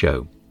 2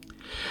 show.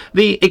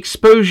 The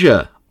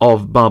exposure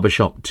of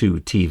barbershop to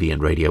TV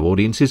and radio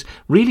audiences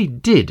really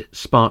did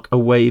spark a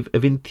wave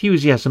of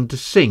enthusiasm to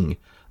sing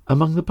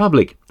among the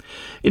public.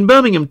 In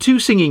Birmingham, two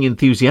singing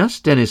enthusiasts,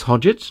 Dennis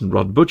Hodgetts and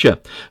Rod Butcher,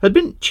 had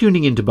been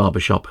tuning into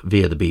barbershop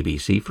via the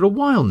BBC for a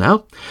while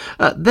now.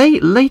 They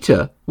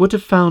later were to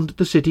found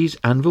the city's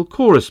Anvil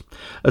Chorus,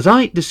 as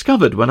I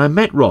discovered when I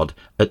met Rod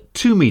at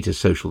 2 metres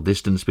social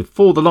distance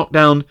before the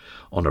lockdown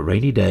on a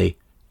rainy day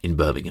in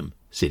Birmingham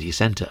city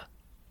centre.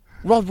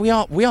 Rod, we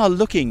are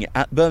looking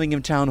at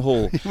Birmingham Town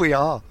Hall. We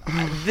are.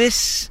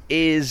 This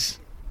is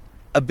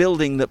a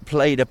building that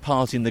played a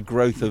part in the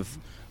growth of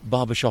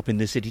barbershop in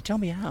the city. Tell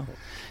me how.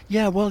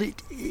 Yeah, well,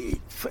 it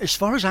as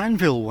far as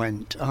Anvil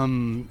went,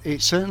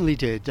 it certainly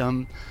did.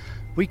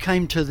 We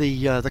came to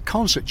the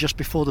concert just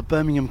before the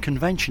Birmingham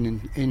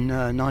Convention in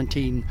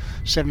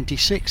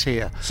 1976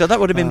 here. So that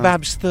would have been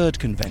Bab's third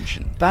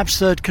convention? Bab's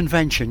third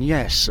convention,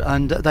 yes.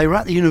 And they were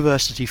at the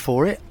university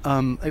for it.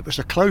 It was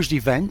a closed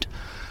event.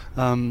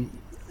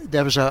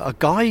 There was a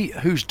guy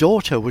whose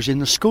daughter was in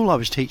the school I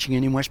was teaching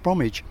in West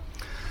Bromwich,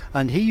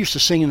 and he used to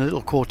sing in a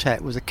little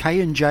quartet with a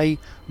K&J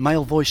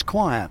male voice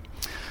choir,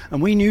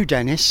 and we knew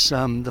Dennis,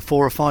 the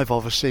 4 or 5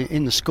 of us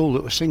in the school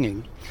that were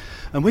singing,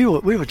 and we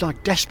were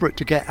like desperate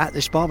to get at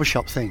this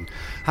barbershop thing,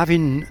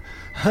 having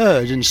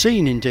heard and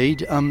seen indeed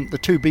the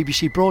 2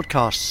 BBC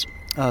broadcasts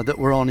that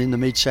were on in the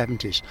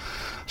mid-70s.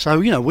 So,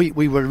 we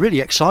were really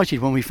excited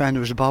when we found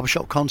there was a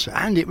barbershop concert,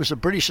 and it was a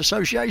British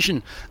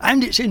Association,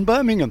 and it's in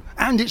Birmingham,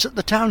 and it's at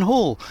the Town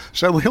Hall.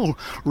 So we all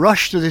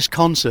rushed to this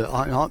concert.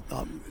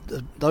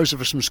 Those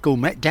of us from school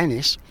met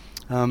Dennis,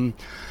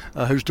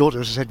 whose daughter,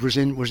 as I said, was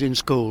in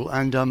school,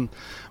 and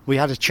we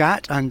had a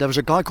chat, and there was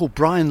a guy called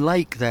Brian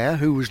Lake there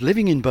who was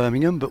living in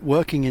Birmingham but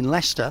working in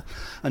Leicester,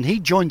 and he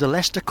joined the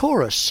Leicester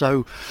Chorus.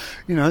 So,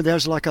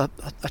 there's like a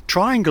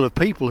triangle of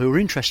people who were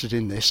interested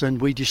in this,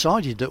 and we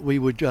decided that we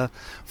would,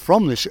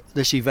 from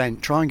this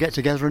event, try and get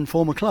together and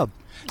form a club.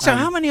 So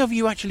how many of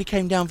you actually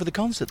came down for the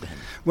concert then?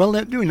 Well,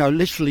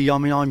 literally,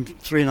 I'm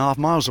 3.5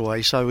 miles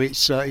away, so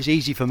it's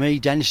easy for me.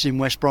 Dennis is in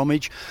West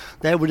Bromwich.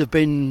 There would have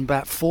been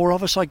about 4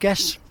 of us, I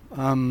guess,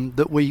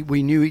 that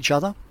we knew each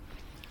other.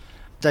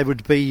 There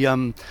would be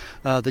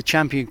the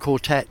champion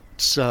quartet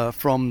hits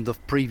from the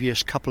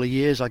previous couple of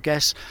years, I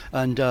guess,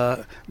 and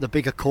the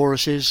bigger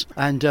choruses.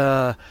 And,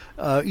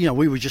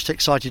 we were just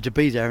excited to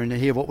be there and to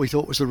hear what we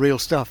thought was the real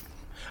stuff.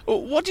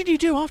 What did you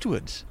do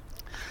afterwards?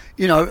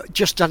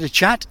 Just had a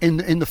chat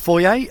in the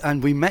foyer,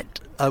 and we met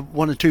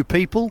one or two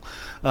people,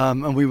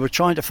 and we were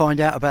trying to find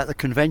out about the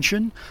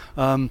convention.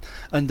 And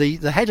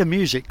the head of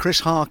music,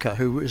 Chris Harker,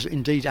 who was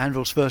indeed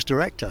Anvil's first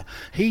director,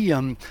 he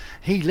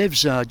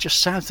lives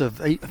just south of.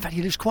 In fact,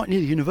 he lives quite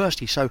near the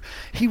university. So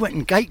he went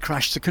and gate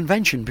crashed the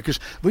convention because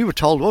we were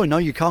told, "Oh no,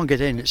 you can't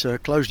get in. It's a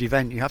closed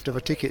event. You have to have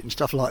a ticket and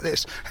stuff like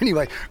this."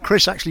 Anyway,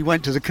 Chris actually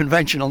went to the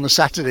convention on the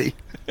Saturday.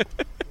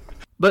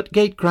 But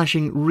gate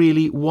crashing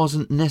really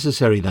wasn't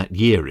necessary that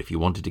year if you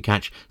wanted to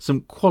catch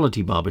some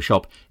quality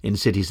barbershop in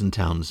cities and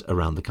towns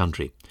around the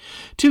country.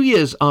 2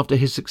 years after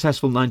his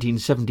successful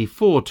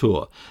 1974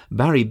 tour,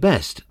 Barry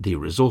Best, the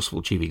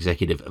resourceful chief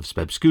executive of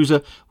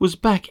Spebscusa, was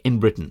back in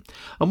Britain.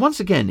 And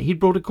once again, he'd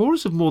brought a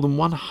chorus of more than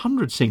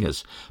 100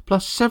 singers,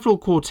 plus several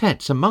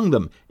quartets among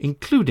them,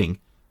 including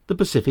the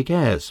Pacific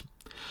Airs.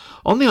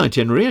 On the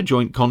itinerary, a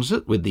joint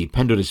concert with the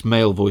Penderys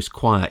Male Voice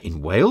Choir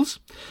in Wales,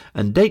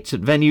 and dates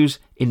at venues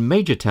in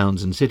major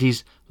towns and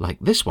cities like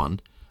this one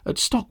at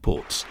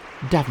Stockport's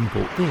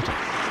Davenport Theatre.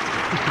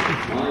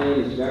 My name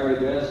is Barry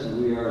Best, and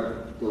we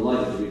are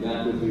delighted to be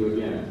back with you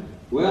again.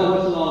 Well,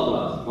 what's it all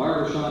about?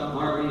 Barbershop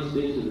harmony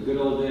speaks of the good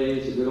old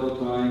days, the good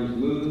old times,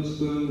 Moon,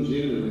 Spoon,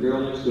 June, and the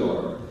girl next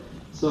door.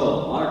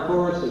 So, our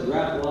chorus has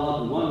rattled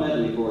off in one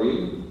medley for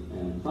you,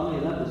 and funny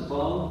enough, it's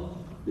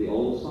called the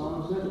Old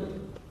Songs Medley.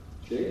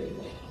 Okay.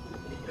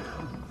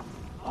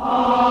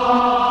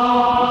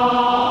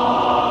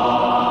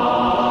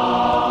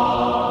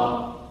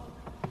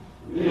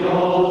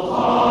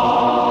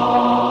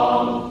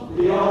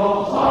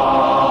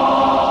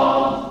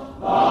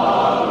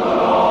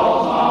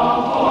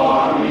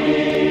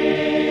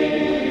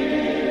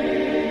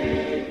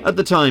 At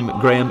the time,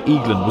 Graham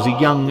Eaglan was a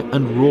young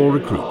and raw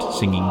recruit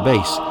singing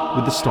bass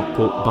with the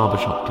Stockport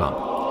Barbershop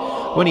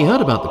Club. When he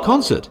heard about the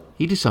concert,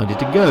 he decided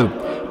to go,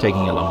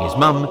 taking along his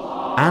mum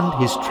and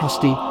his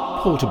trusty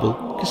portable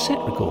cassette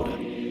recorder.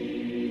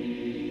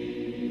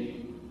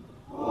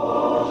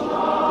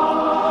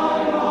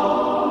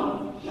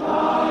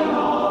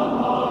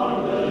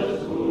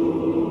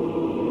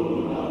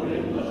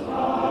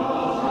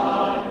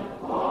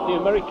 The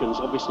Americans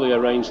obviously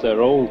arranged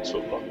their own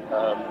tour.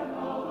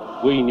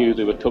 We knew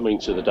they were coming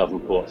to the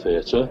Davenport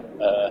Theatre.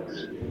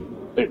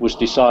 It was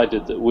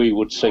decided that we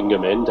would sing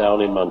them in down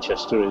in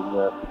Manchester in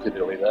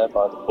Piccadilly there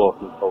by the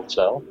Portland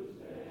Hotel.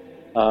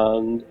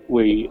 And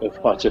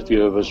quite a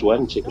few of us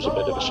went. It was a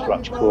bit of a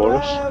scratch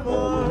chorus.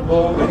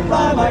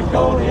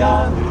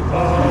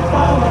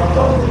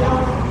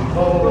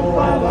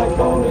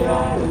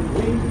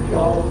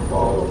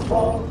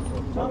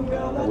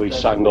 We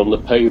sang on the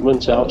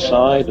pavement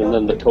outside, and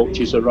then the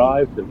coaches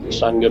arrived and we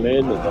sang them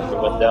in, and then we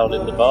went down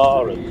in the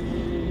bar,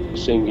 and the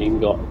singing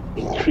got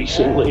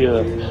increasingly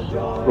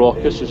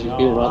raucous, as you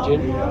can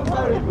imagine.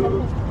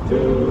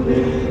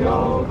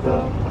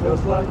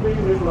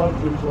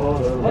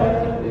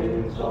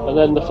 And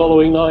then the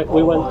following night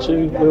we went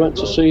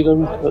to see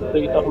them at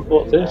the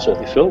Davenport Theatre.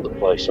 They filled the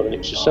place. I mean, it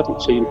was a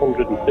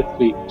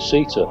 1,750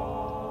 seater,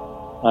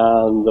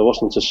 and there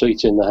wasn't a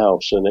seat in the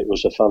house, and it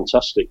was a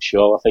fantastic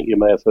show. I think you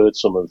may have heard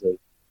some of the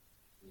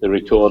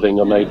recording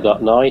I made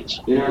that night.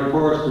 In our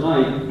chorus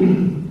tonight,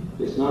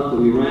 it's not that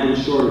we ran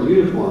short of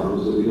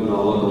uniforms that we don't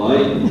all look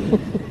alike,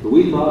 but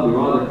we thought it would be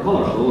rather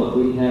colourful if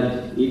we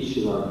had each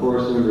of our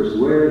chorus members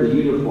wear the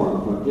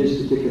uniform from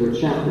his particular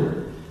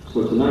chapter.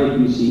 So tonight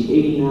you see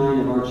 89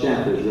 of our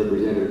chapters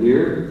represented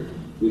here.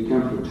 We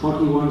come from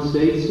 21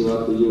 states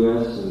throughout the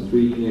U.S. and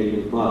 3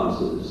 Canadian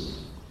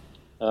provinces.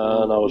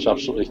 And I was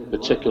absolutely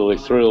particularly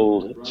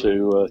thrilled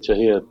to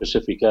hear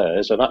Pacific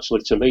Airs, and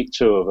actually to meet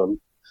two of them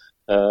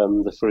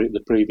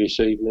the previous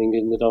evening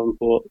in the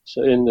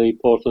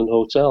Portland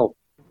Hotel.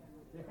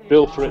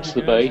 Bill Fritz,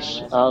 the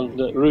bass, and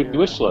Rudy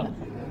Whistler.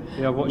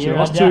 Yeah, I've watched the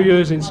last 2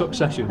 years in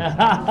succession.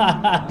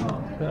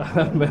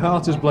 My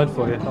heart has bled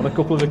for you on a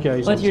couple of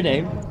occasions. What's your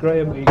name?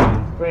 Graham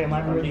Eaglan. Graham,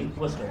 I'm Rudy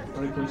Whistler.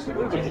 We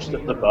were just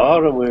at the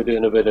bar and we were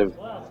doing a bit of,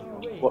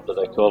 what do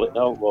they call it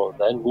now? Well,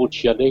 then,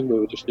 woodshedding. We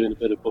were just doing a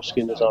bit of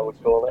busking, as I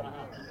would call it.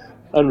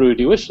 And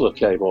Rudy Whistler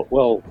came up.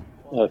 Well,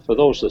 for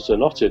those that are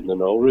not in the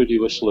know, Rudy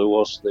Whistler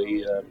was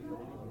the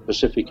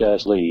Pacific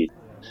Airs lead.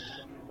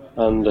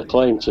 And the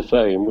claim to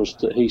fame was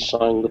that he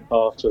sang the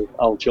part of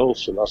Al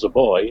Jolson as a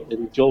boy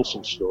in the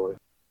Jolson story.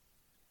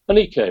 And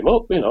he came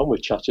up, we're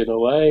chatting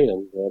away,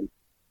 and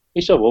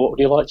he said, well, what would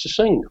you like to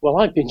sing? Well,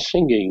 I've been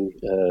singing,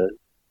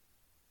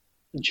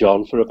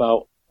 John, for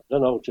about,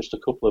 just a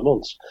couple of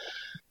months.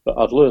 But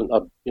I'd learned,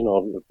 a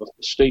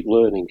steep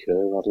learning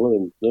curve. I'd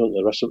learned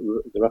the rest of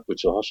the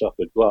repertoire, so I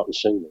could go out and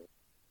sing there.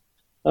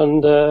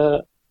 And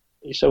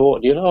he said, well,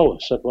 what do you know? I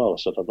said,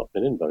 I've not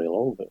been in very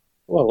long, but,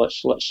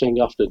 let's sing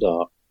After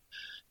Dark.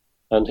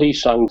 And he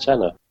sang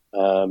tenor.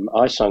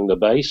 I sang the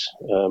bass.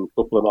 A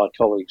couple of my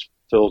colleagues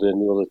filled in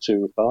the other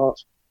two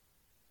parts.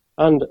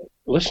 And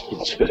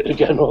listening to it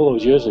again all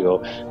those years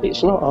ago,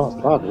 it's not half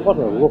bad. What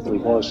a lovely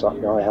voice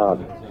that guy had.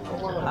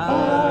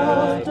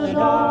 After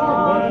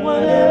dawn,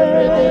 when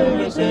everything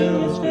is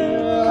still,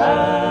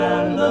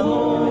 and the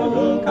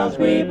moon comes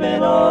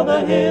creeping o'er the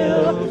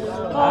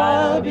hill,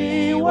 I'll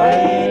be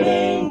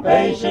waiting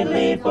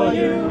patiently for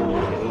you,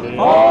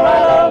 for I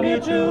love you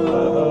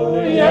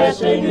too,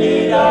 yes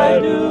indeed I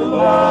do,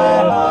 my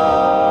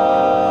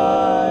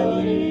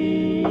honey.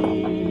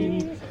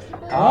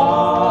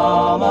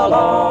 Come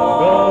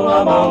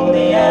along among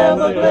the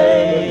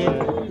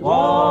Everglades,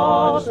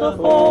 watch the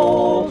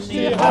folks,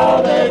 see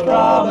how they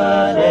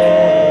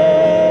promenade.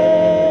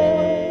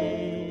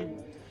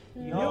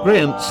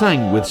 Graham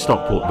sang with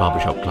Stockport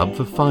Barbershop Club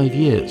for 5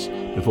 years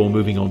before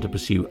moving on to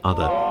pursue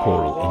other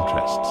choral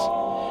interests.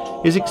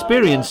 His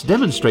experience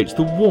demonstrates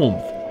the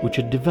warmth which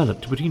had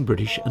developed between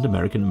British and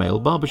American male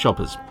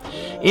barbershoppers.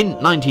 In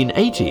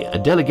 1980, a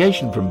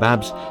delegation from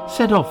Babs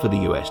set off for the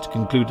US to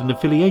conclude an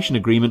affiliation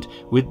agreement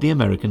with the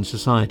American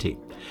Society.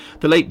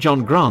 The late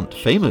John Grant,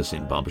 famous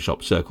in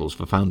barbershop circles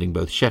for founding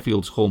both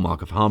Sheffield's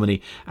Hallmark of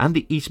Harmony and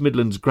the East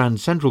Midlands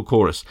Grand Central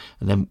Chorus,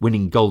 and then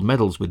winning gold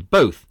medals with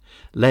both,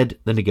 led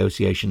the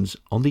negotiations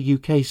on the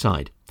UK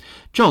side.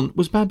 John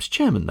was Babs'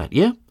 chairman that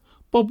year.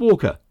 Bob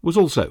Walker was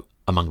also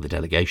among the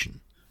delegation.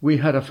 We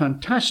had a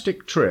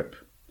fantastic trip.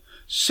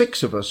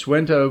 6 of us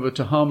went over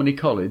to Harmony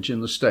College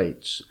in the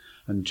States,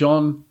 and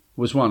John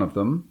was one of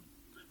them.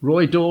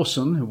 Roy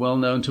Dawson, who well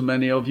known to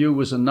many of you,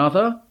 was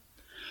another.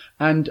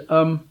 And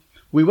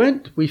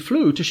we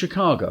flew to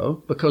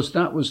Chicago because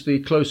that was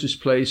the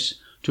closest place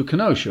to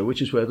Kenosha,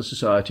 which is where the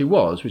society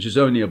was, which is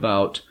only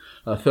about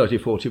 30,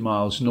 40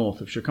 miles north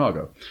of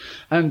Chicago.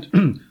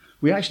 And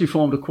we actually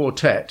formed a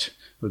quartet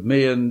with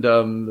me and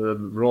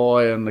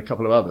Roy and a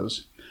couple of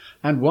others.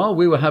 And while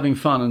we were having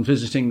fun and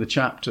visiting the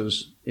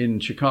chapters in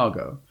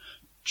Chicago,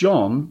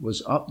 John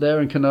was up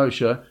there in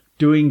Kenosha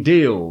doing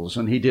deals,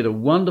 and he did a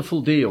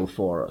wonderful deal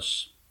for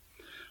us.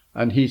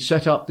 And he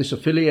set up this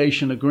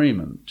affiliation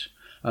agreement,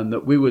 and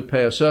that we would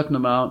pay a certain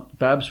amount,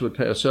 Babs would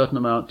pay a certain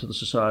amount to the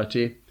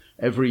society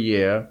every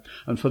year.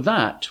 And for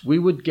that, we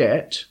would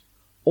get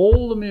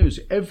all the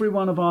music. Every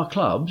one of our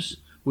clubs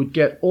would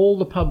get all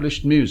the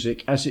published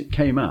music as it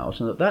came out.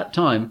 And at that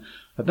time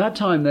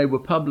they were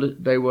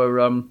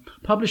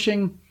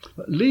publishing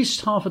at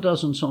least half a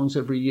dozen songs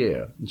every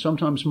year, and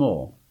sometimes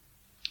more.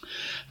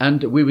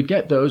 And we would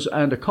get those,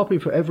 and a copy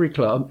for every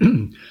club.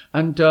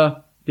 And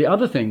the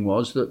other thing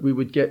was that we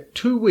would get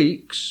 2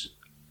 weeks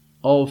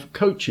of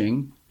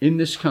coaching in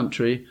this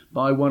country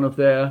by one of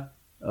their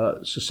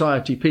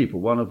society people,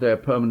 one of their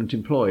permanent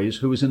employees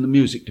who was in the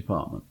music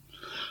department.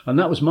 And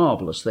that was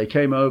marvellous. They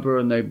came over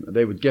and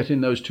they would get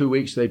in those 2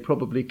 weeks. They'd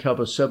probably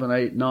cover 7,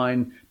 8,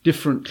 9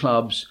 different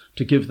clubs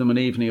to give them an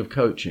evening of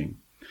coaching.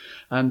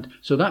 And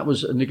so that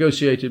was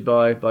negotiated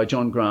by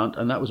John Grant,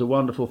 and that was a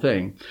wonderful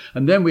thing.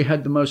 And then we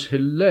had the most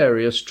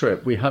hilarious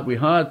trip. We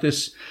hired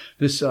this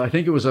I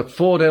think it was a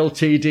Ford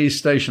LTD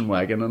station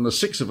wagon, and the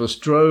 6 of us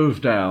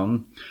drove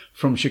down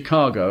from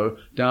Chicago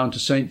down to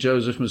St.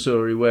 Joseph,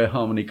 Missouri, where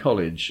Harmony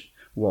College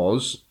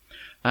was.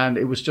 And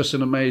it was just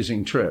an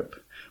amazing trip.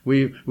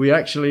 We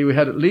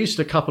had at least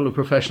a couple of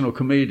professional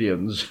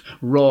comedians,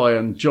 Roy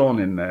and John,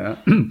 in there,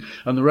 and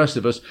the rest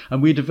of us,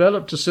 and we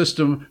developed a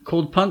system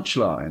called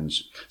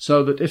punchlines,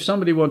 so that if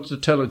somebody wanted to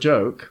tell a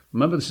joke,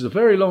 remember this is a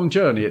very long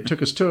journey, it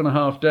took us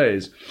 2.5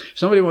 days, if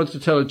somebody wanted to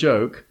tell a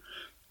joke,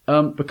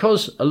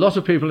 because a lot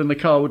of people in the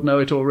car would know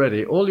it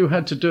already, all you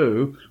had to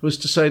do was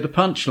to say the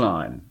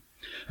punchline.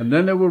 And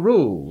then there were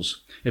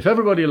rules. If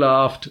everybody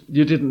laughed,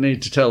 you didn't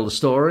need to tell the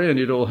story, and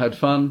you'd all had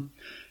fun.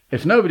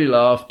 If nobody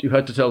laughed, you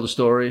had to tell the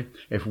story.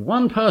 If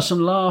one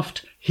person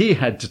laughed, he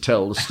had to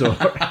tell the story.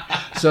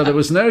 So there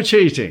was no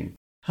cheating.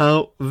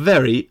 How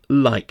very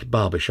like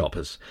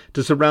barbershoppers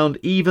to surround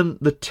even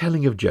the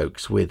telling of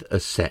jokes with a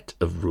set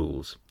of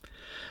rules.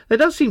 There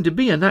does seem to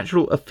be a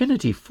natural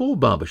affinity for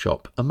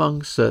barbershop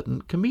among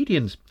certain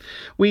comedians.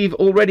 We've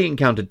already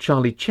encountered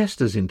Charlie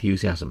Chester's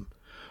enthusiasm.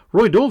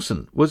 Roy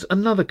Dawson was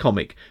another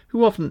comic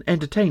who often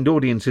entertained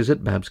audiences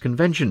at Babs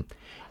Convention.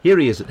 Here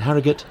he is at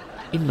Harrogate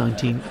in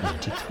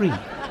 1993.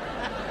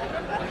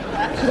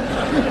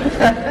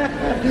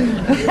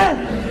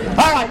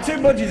 All right, 2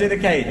 budgies in a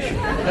cage.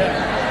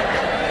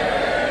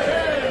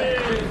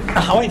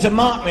 I want you to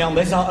mark me on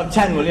this out of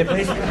 10, will you,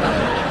 please?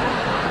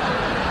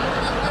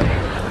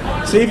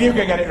 See if you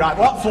can get it right.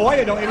 What for?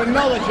 You don't even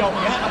know the joke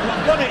yet. I've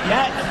not done it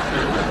yet.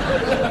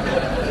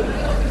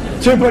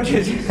 2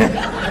 budgies.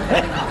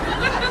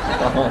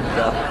 Oh,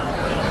 God.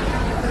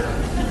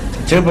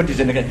 2 budgies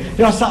in the cage. You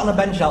know, I sat on a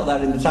bench out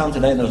there in the town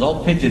today, and there was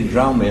all pigeons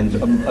around me, and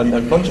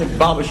a bunch of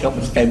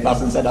barbershoppers came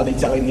past and said, "Are they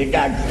telling you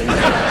gags?"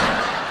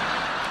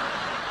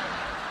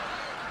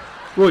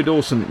 Roy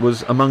Dawson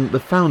was among the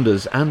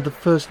founders and the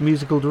first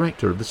musical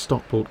director of the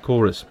Stockport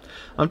Chorus.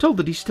 I'm told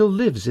that he still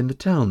lives in the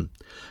town.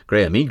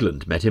 Graham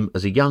Eagland met him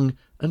as a young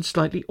and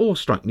slightly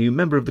awestruck new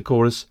member of the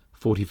chorus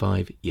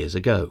 45 years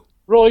ago.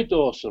 Roy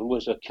Dawson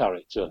was a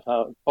character.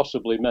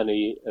 Possibly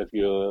many of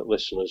your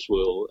listeners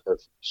will have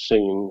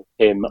seen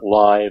him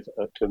live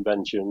at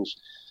conventions.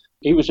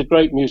 He was a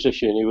great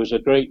musician. He was a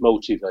great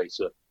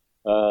motivator,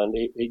 and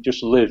he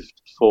just lived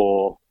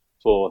for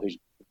his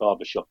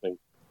barbershopping.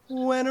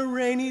 When a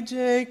rainy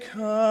day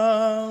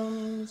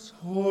comes,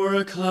 or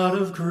a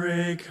cloud of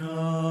grey comes,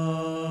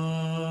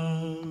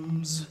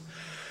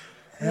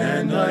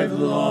 and I've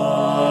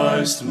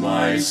lost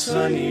my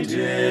sunny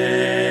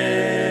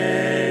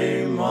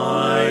day,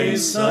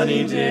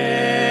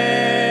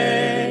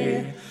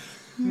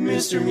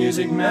 Mr.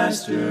 Music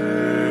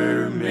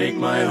Master, make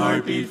my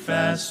heart beat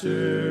faster.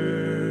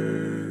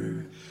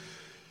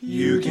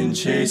 You can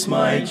chase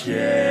my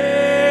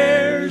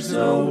cares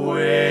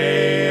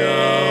away,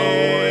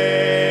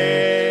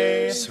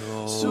 away.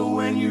 So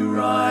when you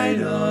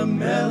write a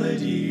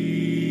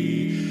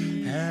melody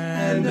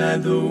and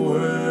add the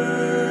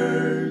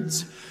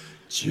words,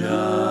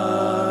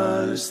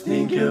 just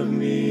think of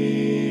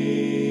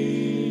me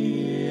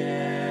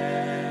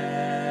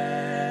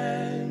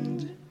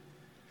and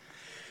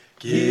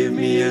give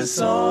me a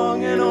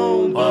song, an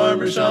old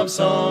barbershop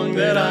song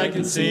that I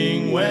can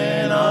sing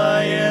when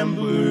I am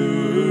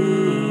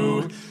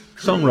blue.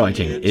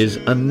 Songwriting is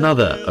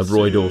another of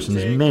Roy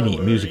Dawson's many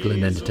musical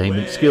and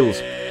entertainment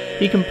skills.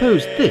 He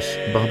composed this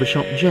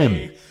barbershop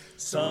gem.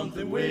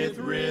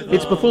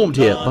 It's performed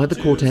here by the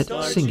quartet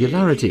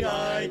Singularity,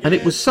 and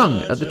it was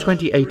sung at the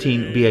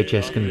 2018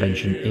 BHS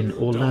convention in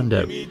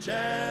Orlando.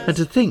 And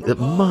to think that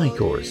my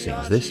chorus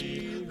sings this,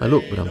 I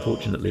looked, but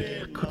unfortunately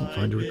I couldn't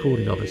find a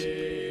recording of us.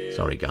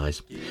 Sorry,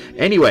 guys.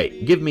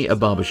 Anyway, Give Me a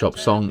Barbershop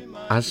Song,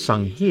 as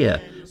sung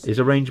here, is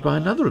arranged by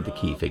another of the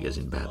key figures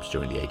in Babs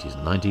during the 80s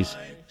and 90s,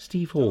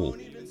 Steve Hall.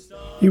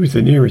 He was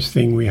the nearest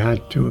thing we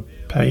had to a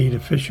paid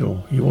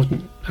official. He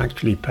wasn't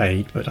actually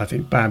paid, but I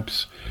think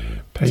Babs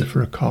paid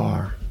for a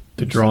car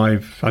to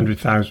drive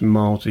 100,000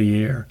 miles a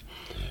year,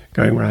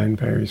 going around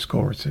various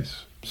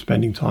choruses,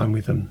 spending time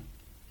with them.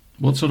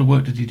 What sort of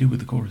work did he do with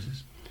the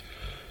choruses?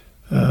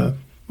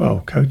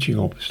 Well, coaching,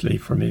 obviously,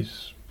 from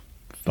his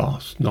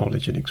vast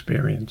knowledge and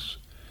experience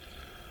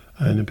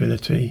and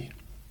ability,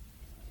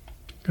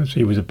 because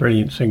he was a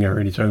brilliant singer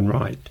in his own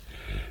right.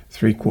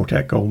 3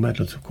 quartet gold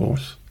medals, of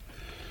course.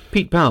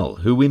 Pete Powell,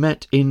 who we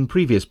met in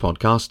previous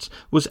podcasts,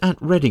 was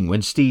at Reading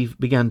when Steve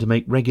began to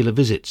make regular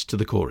visits to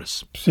the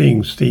chorus.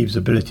 Seeing Steve's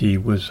ability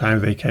was how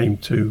they came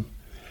to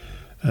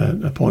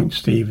appoint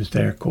Steve as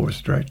their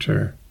chorus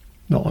director,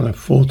 not on a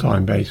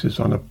full-time basis,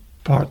 on a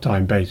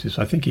part-time basis.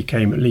 I think he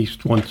came at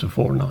least once a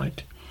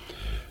fortnight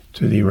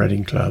to the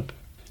Reading Club.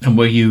 And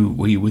were you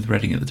with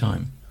Reading at the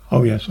time?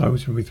 Oh yes, I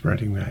was with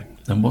Reading then.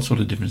 And what sort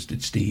of difference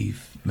did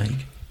Steve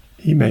make?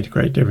 He made a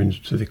great difference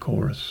to the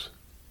chorus.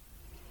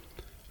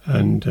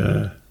 And,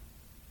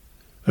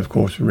 of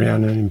course,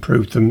 Rhiannon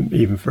improved them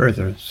even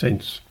further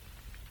since.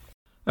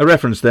 A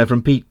reference there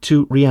from Pete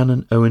to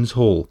Rhiannon Owens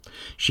Hall.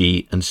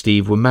 She and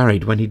Steve were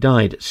married when he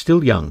died,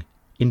 still young,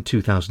 in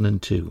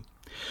 2002.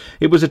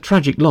 It was a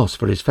tragic loss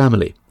for his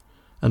family,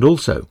 and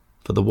also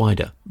for the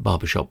wider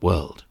barbershop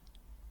world.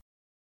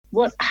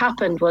 What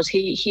happened was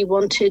he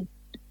wanted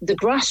the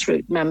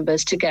grassroots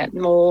members to get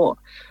more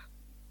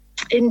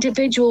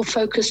individual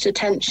focused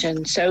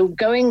attention. So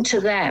going to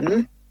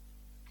them,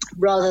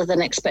 rather than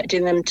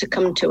expecting them to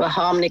come to a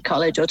harmony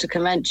college or to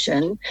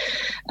convention,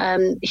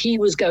 he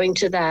was going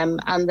to them,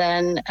 and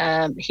then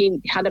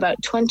he had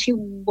about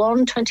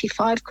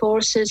 25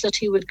 choruses that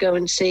he would go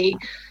and see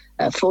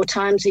 4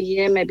 times a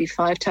year, maybe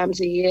 5 times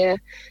a year,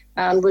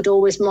 and would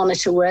always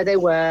monitor where they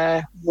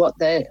were, what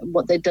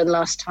they'd done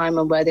last time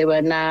and where they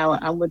were now,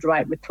 and would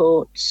write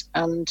reports,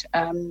 and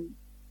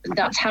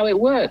that's how it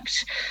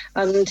worked.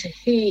 And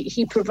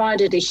he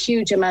provided a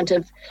huge amount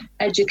of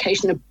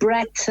education, a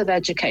breadth of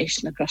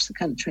education across the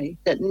country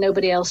that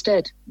nobody else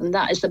did. And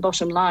that is the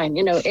bottom line.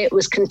 You know, it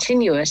was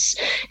continuous.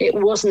 It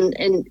wasn't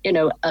in,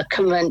 a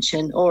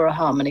convention or a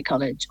harmony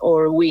college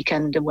or a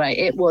weekend away.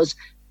 It was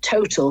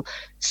total.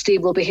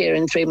 Steve will be here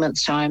in 3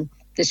 months' time.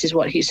 This is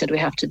what he said we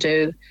have to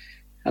do.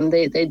 And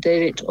they did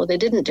it or they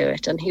didn't do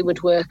it. And he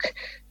would work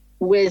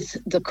with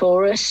the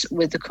chorus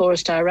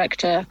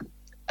director,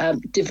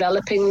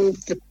 developing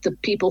the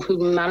people who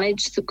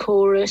managed the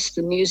chorus,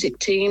 the music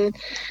team,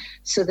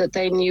 so that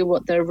they knew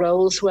what their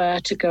roles were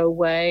to go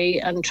away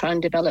and try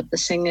and develop the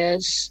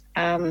singers.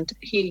 And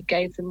he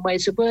gave them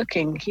ways of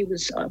working. He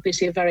was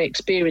obviously a very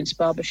experienced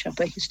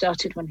barbershopper. He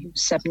started when he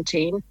was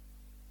 17.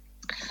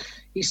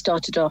 He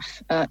started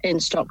off in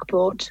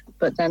Stockport,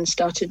 but then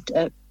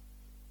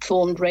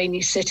formed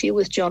Rainy City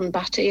with John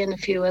Batty and a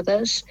few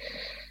others.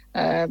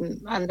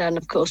 And then,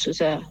 of course,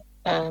 was a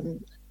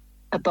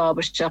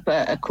barbershop,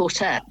 a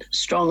quartet,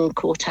 strong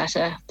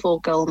quartetter, 4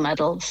 gold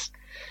medals.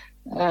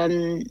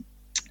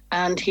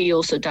 And he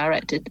also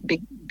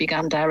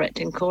began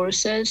directing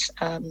choruses.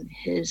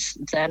 His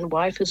then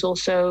wife was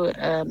also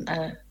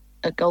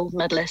a gold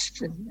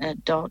medalist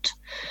in Dot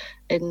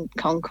in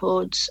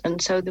Concords.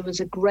 And so there was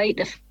a great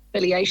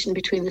affiliation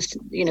between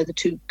the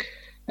 2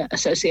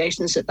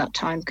 associations at that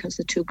time, because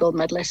the 2 gold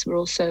medalists were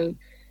also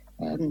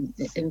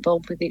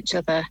involved with each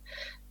other.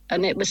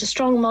 And it was a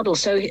strong model.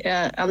 So,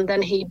 and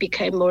then he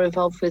became more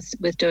involved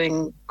with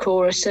doing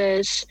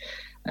choruses.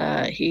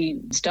 He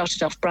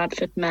started off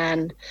Bradford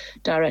Men,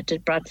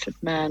 directed Bradford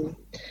Men,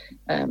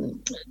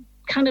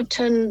 kind of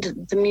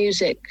turned the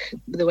music,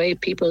 the way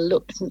people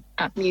looked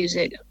at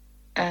music,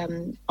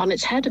 on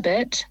its head a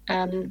bit.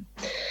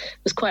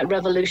 Was quite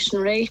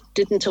revolutionary.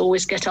 Didn't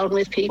always get on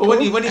with people.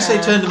 Well, when you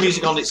say turn the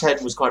music on its head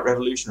and was quite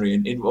revolutionary,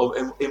 in what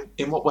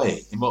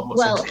way? In what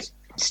senses?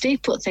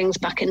 Steve put things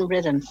back in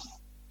rhythm,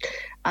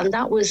 and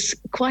that was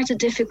quite a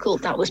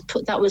difficult. That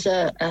was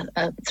a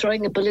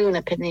throwing a balloon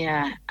up in the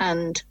air,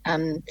 and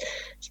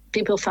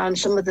people found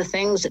some of the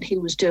things that he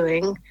was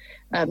doing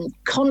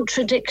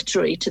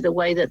contradictory to the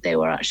way that they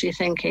were actually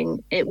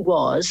thinking it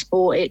was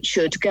or it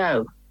should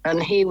go.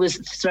 And he was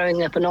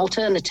throwing up an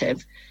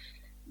alternative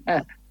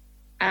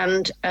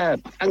and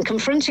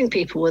confronting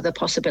people with the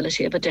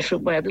possibility of a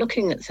different way of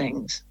looking at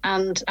things.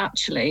 And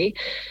actually,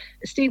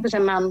 Steve was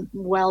a man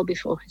well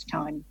before his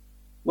time.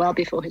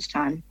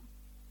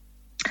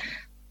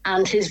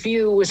 And his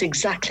view was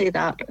exactly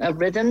that. A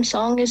rhythm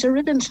song is a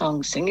rhythm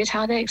song. Sing it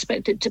how they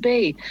expect it to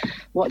be.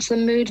 What's the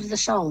mood of the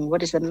song?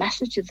 What is the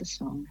message of the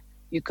song?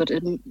 You've got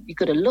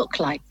to look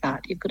like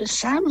that. You've got to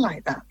sound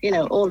like that.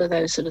 All of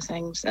those sort of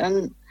things.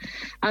 And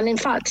in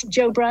fact,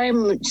 Jo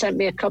Bryan sent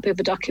me a copy of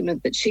a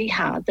document that he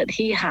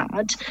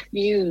had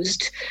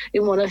used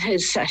in one of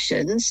his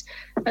sessions,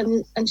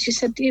 and she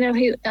said,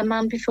 a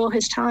man before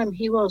his time.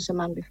 He was a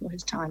man before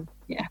his time.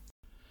 Yeah.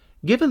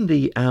 Given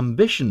the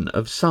ambition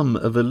of some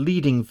of the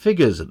leading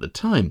figures at the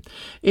time,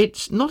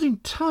 it's not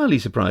entirely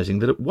surprising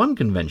that at one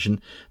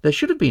convention there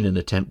should have been an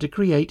attempt to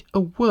create a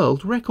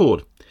world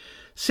record.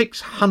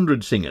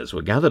 600 singers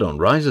were gathered on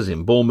risers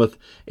in Bournemouth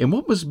in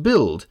what was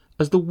billed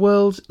as the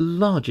world's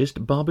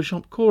largest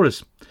barbershop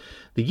chorus.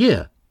 The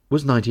year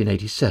was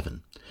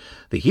 1987.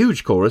 The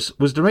huge chorus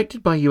was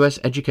directed by US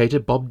educator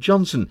Bob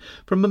Johnson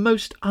from a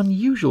most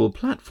unusual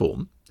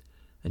platform,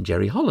 and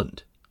Jerry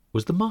Holland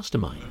was the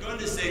mastermind. I'm going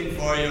to sing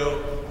for you,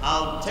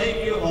 I'll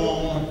Take You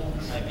Home,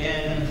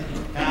 again,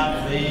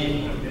 have the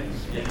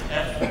in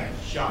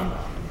F sharp.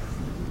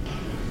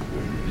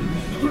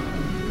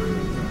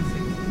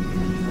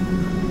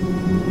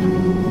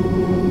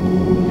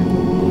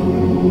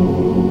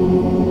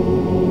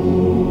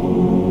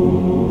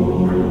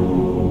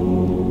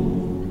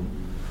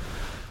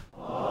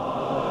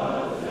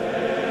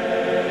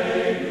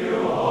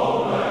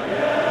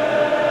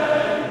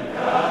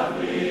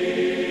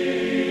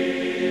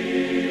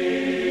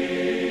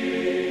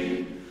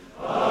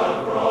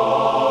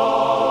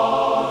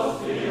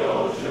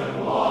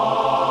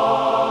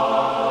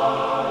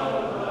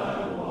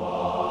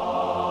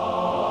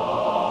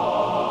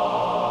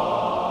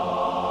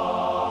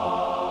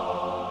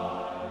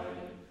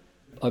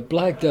 I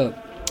blagged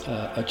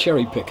a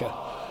cherry picker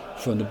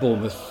from the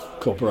Bournemouth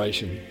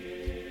Corporation.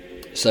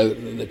 So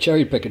the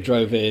cherry picker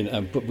drove in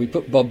and we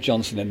put Bob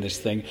Johnson in this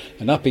thing,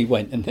 and up he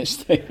went in this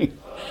thing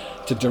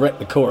to direct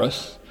the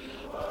chorus.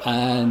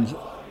 And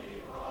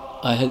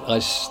I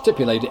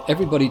stipulated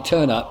everybody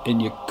turn up in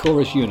your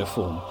chorus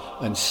uniform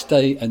and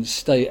stay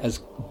as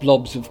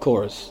blobs of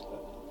chorus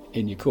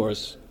in your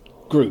chorus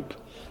group.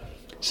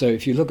 So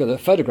if you look at the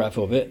photograph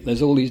of it,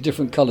 there's all these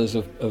different colours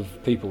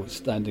of people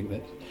standing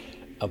there.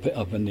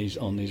 Up on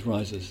these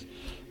risers,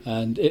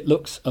 and it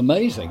looks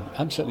amazing,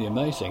 absolutely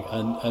amazing.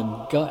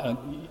 And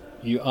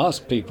you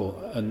ask people,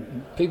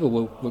 and people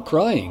were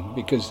crying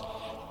because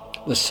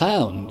the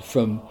sound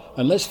from,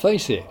 and let's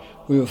face it,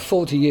 we were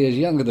 40 years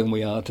younger than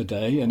we are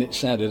today, and it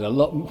sounded a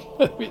lot.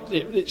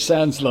 It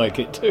sounds like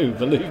it too,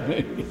 believe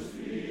me.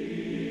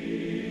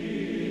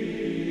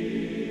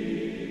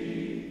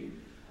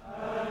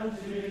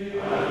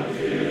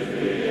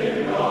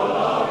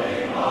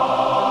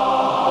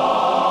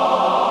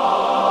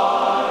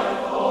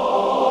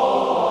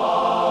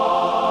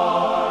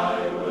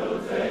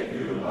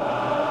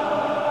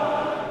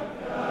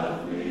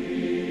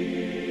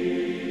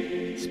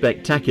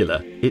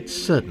 Spectacular it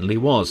certainly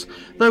was,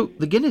 though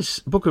the Guinness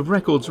Book of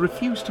Records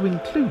refused to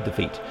include the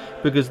feat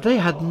because they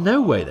had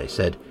no way, they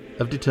said,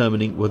 of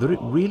determining whether it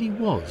really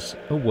was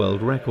a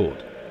world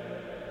record.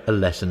 A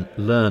lesson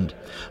learned,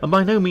 and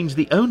by no means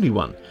the only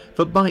one,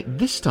 for by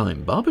this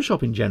time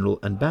barbershop in general,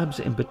 and Babs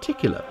in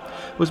particular,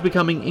 was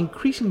becoming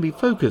increasingly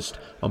focused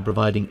on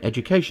providing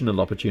educational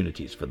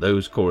opportunities for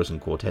those chorus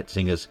and quartet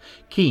singers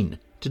keen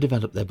to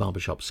develop their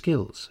barbershop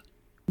skills.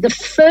 The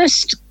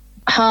first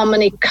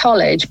Harmony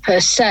College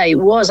per se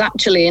was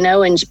actually in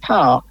Owens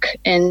Park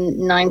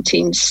in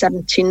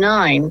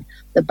 1979,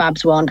 the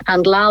Babs one,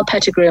 and Lyle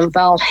Pettigrew and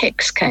Val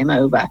Hicks came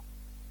over.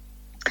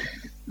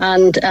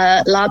 And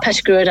Lyle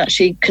Pettigrew had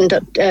actually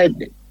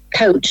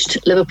coached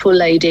Liverpool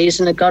ladies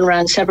and had gone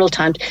around several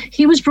times.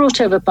 He was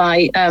brought over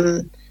by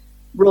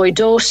Roy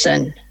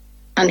Dawson,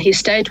 and he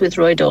stayed with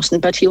Roy Dawson,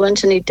 but he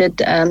went and he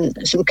did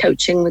some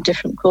coaching with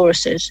different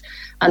choruses,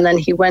 and then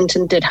he went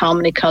and did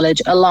Harmony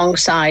College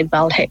alongside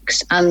Val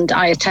Hicks, and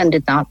I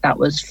attended that. That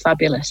was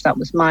fabulous. That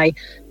was my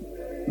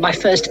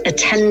first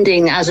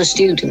attending as a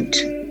student,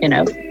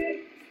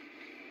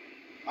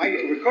 I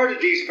recorded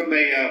these from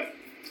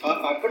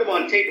I put them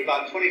on tape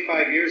about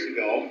 25 years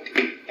ago,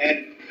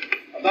 and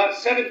about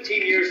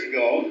 17 years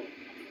ago,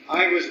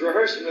 I was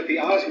rehearsing with the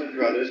Osmond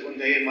Brothers one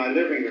day in my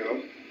living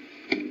room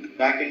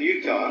back in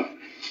Utah,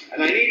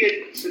 and I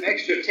needed some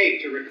extra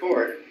tape to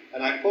record,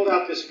 and I pulled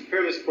out this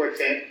Peerless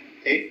Quartet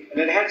tape, and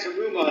it had some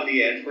room on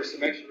the end for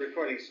some extra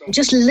recording. So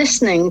just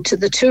listening to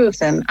the two of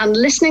them and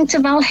listening to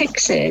Val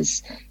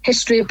Hicks's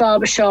History of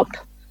Barbershop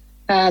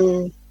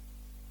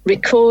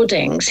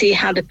recordings. He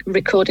had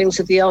recordings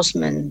of the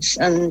Osmonds,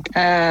 and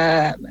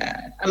I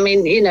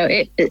mean, you know,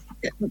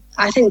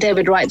 I think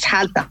David Wright's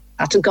had that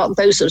and got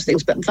those sorts of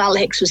things, but Val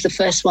Hicks was the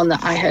first one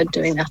that I heard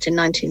doing that in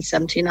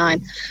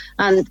 1979,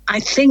 and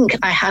I think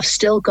I have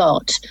still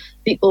got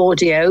the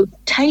audio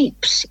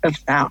tapes of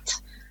that.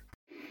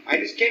 I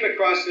just came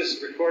across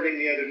this recording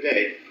the other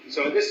day.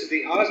 So this is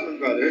the Osmond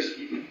Brothers,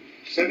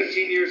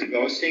 17 years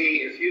ago,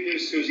 singing If You Knew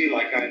Susie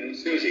Like I Knew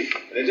Susie.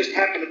 And it just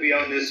happened to be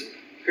on this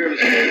Peerless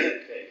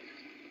Quartet tape.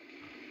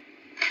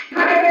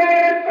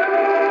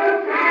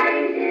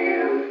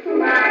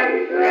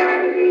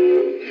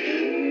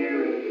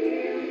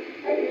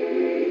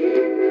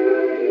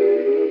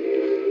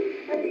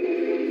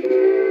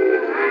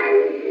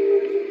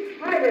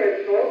 Hi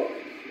there, folks.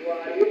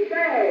 What do you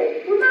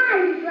say? Well,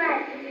 I'm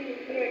glad to be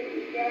here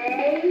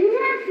today. We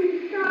have some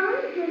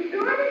songs we're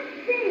going to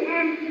sing,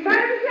 and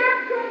Barbershop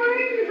Chorus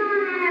is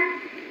going to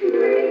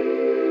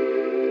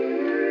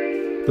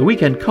have The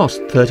weekend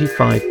cost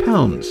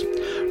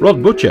 £35.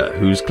 Rod Butcher,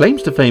 whose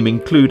claims to fame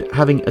include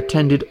having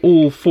attended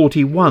all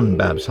 41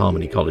 Babs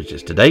Harmony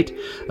colleges to date,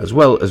 as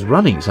well as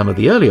running some of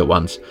the earlier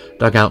ones,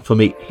 dug out for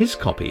me his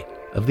copy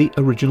of the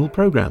original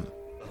programme.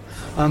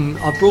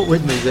 I brought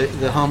with me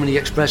the Harmony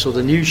Express, or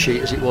the news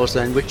sheet as it was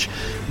then, which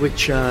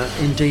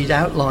indeed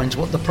outlines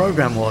what the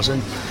programme was.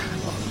 And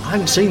I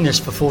haven't seen this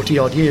for 40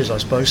 odd years, I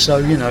suppose, so,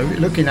 you know,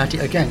 looking at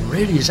it again,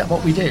 really, is that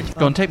what we did?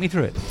 Go on, take me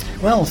through it.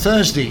 Well,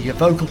 Thursday,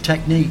 vocal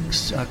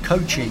techniques,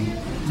 coaching,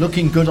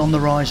 looking good on the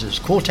risers,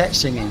 quartet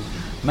singing,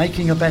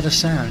 making a better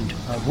sound,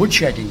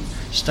 woodshedding,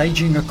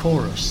 staging a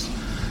chorus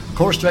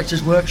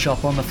director's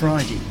workshop on the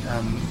Friday,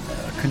 a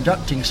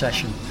conducting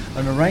session,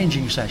 an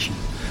arranging session,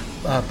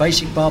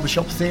 basic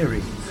barbershop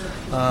theory,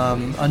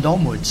 and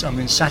onwards. I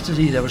mean,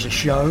 Saturday there was a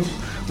show.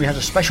 We had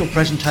a special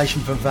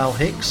presentation from Val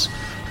Hicks,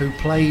 who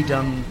played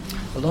a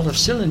lot of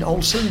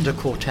old cylinder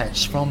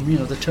quartets from, you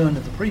know, the turn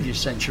of the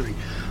previous century,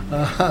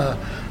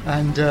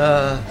 and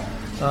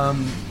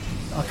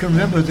I can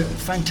remember the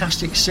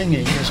fantastic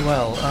singing as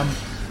well,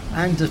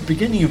 and the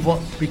beginning of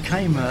what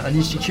became an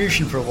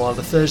institution for a while,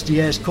 the Thursday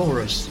Airs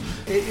Chorus.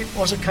 It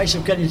was a case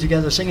of getting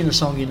together, singing a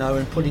song, you know,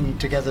 and putting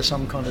together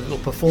some kind of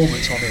little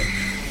performance on it.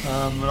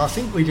 And I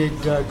think we did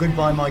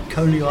Goodbye My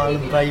Coney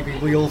Island Baby,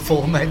 We All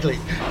Fall medley.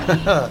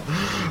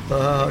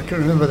 I can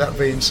remember that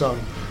being sung.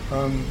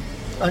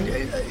 And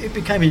it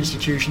became an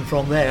institution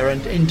from there,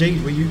 and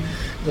indeed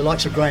the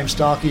likes of Graham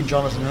Starkey and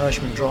Jonathan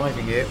Hirschman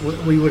driving it,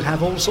 we would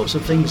have all sorts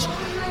of things,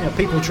 you know,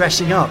 people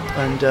dressing up,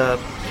 and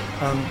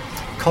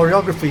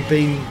choreography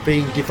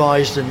being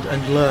devised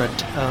and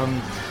learnt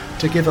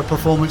to give a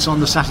performance on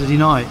the Saturday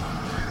night.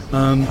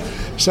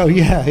 So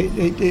yeah,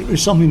 it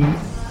was something.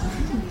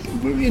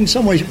 In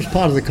some ways it was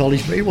part of the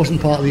college, but it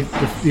wasn't part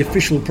of the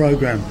official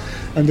programme.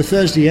 And the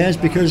Thursday Airs,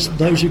 because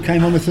those who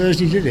came on a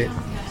Thursday did it.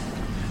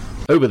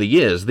 Over the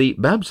years, the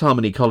Babs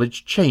Harmony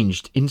College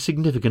changed in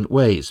significant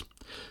ways.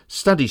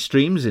 Study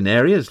streams in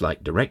areas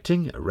like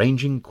directing,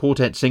 arranging,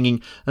 quartet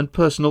singing and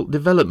personal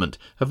development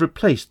have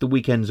replaced the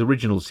weekend's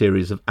original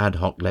series of ad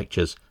hoc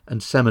lectures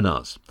and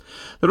seminars.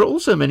 There are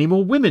also many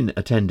more women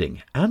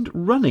attending and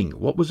running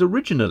what was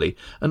originally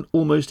an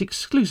almost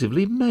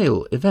exclusively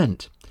male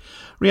event.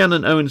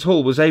 Rhiannon Owens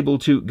Hall was able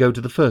to go to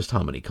the first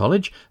Harmony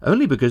College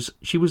only because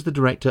she was the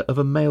director of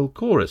a male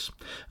chorus,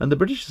 and the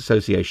British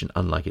Association,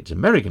 unlike its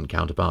American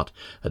counterpart,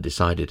 had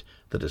decided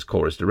that as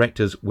chorus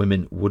directors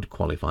women would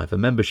qualify for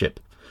membership.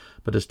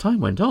 But as time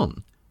went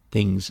on,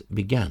 things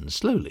began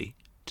slowly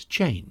to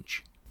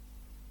change.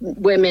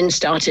 Women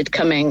started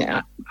coming,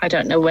 I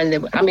don't know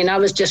when I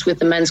was just with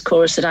the men's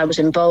chorus that I was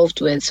involved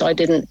with, so I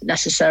didn't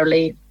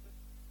necessarily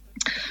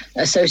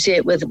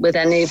associate with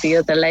any of the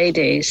other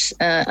ladies.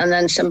 And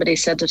then somebody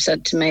said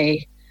to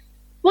me,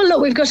 well,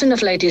 look, we've got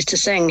enough ladies to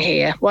sing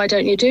here. Why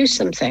don't you do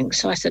something?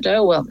 So I said,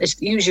 oh, well, it's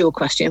the usual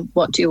question.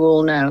 What do you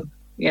all know?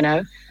 You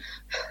know,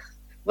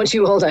 what do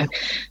you all know?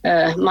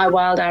 My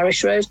Wild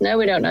Irish Rose? No,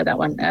 we don't know that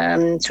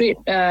one. Sweet?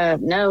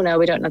 No,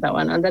 we don't know that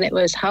one. And then it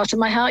was Heart of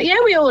My Heart. Yeah,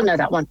 we all know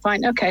that one.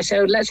 Fine. Okay,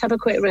 so let's have a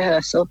quick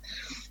rehearsal.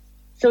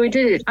 So we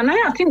did it. And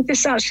I think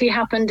this actually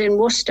happened in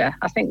Worcester.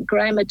 I think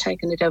Graham had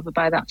taken it over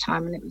by that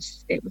time, and it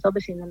was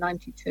obviously in the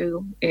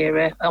 92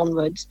 era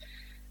onwards.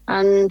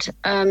 And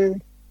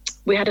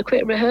we had a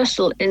quick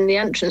rehearsal in the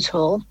entrance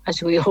hall,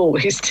 as we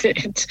always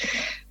did.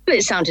 But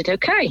it sounded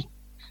okay.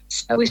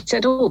 So we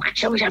said, oh,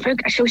 shall we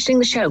sing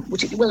the show?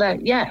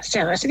 Yeah.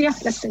 So I said, yeah,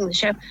 let's sing the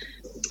show.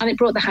 And it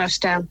brought the house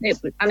down.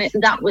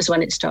 That was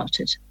when it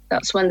started.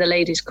 That's when the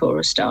ladies'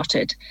 chorus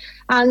started.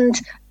 And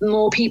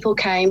more people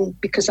came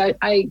because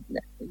the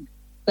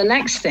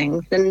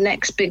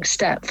next big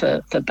step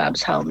for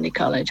Babs Harmony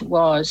College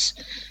was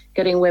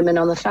getting women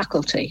on the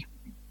faculty.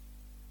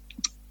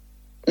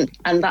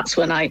 And that's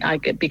when I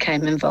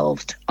became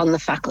involved on the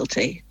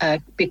faculty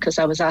because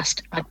I was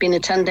asked. I'd been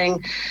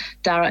attending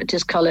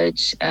Directors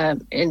College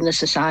in the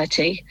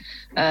Society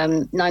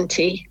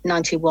 90,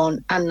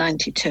 91 and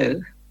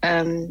 92.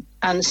 And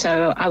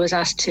so I was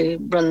asked to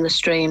run the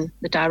stream,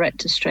 the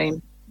director's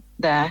stream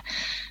there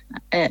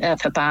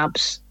for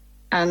Babs.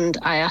 And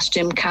I asked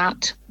Jim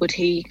Catt, would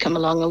he come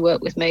along and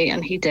work with me?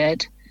 And he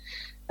did.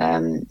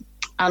 And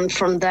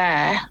from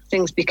there,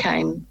 things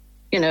became,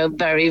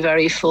 very,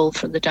 very full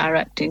from the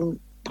directing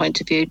point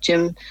of view.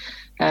 Jim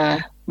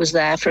was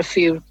there for a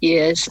few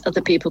years.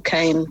 Other people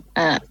came.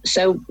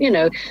 So,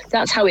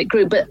 that's how it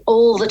grew. But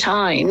all the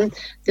time,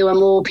 there were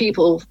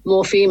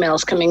more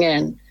females coming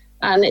in.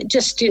 And it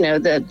just,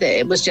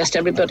 it was just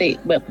everybody,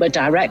 we're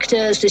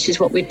directors, this is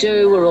what we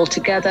do, we're all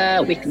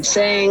together, we can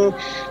sing.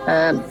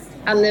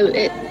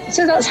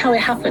 So that's how it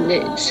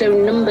happened. So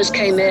numbers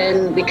came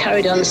in, we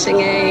carried on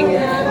singing.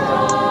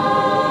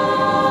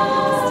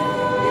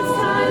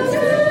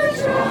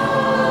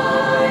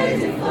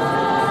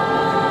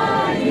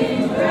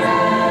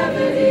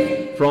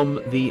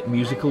 From the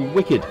musical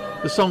Wicked,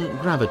 the song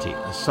Gravity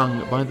is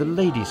sung by the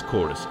Ladies'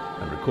 Chorus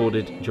and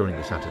recorded during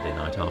the Saturday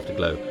Night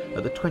Afterglow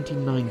at the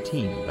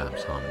 2019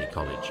 Babs Harmony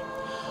College.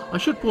 I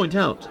should point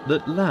out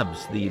that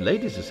LABS, the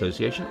Ladies'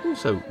 Association,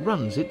 also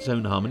runs its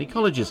own harmony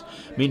colleges,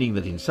 meaning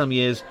that in some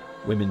years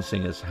women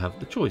singers have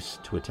the choice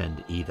to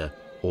attend either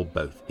or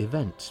both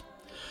events.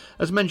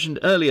 As mentioned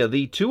earlier,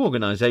 the two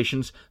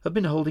organisations have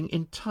been holding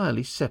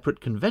entirely separate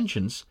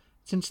conventions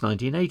since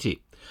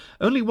 1980.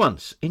 Only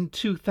once, in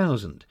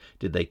 2000,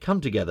 did they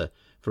come together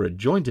for a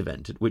joint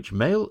event at which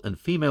male and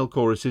female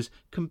choruses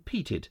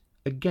competed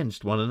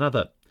against one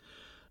another.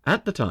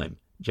 At the time,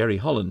 Jerry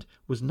Holland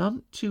was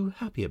none too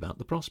happy about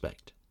the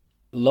prospect.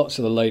 Lots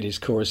of the ladies'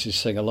 choruses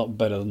sing a lot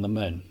better than the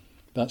men,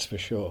 that's for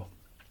sure.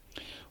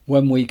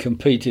 When we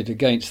competed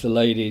against the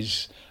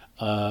ladies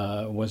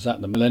was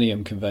at the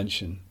Millennium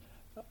Convention.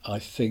 I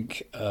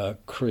think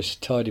Chris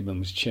Tidyman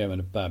was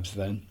chairman of Babs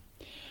then.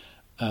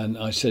 And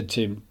I said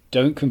to him,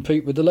 don't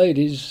compete with the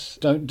ladies,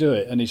 don't do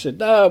it. And he said,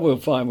 no, we're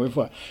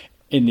fine.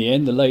 In the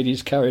end, the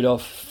ladies carried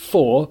off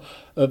 4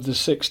 of the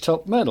 6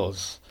 top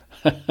medals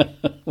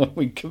when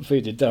we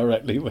competed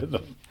directly with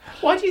them.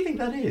 Why do you think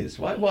that is?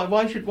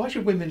 Why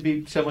should women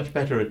be so much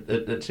better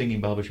at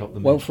singing barbershop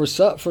than men? Well, for a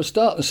start,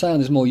 the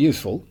sound is more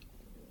youthful.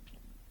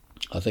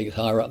 I think it's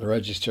higher up the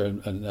register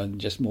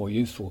and just more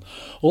youthful.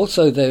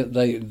 Also,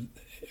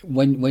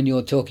 when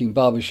you're talking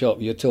barbershop,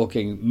 you're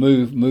talking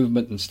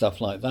movement and stuff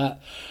like that.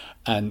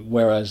 And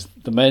whereas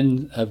the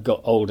men have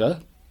got older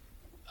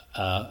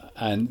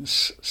and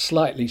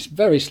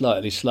very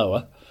slightly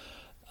slower,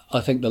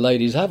 I think the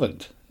ladies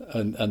haven't.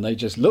 And they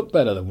just look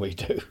better than we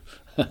do.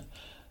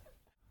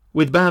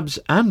 With Babs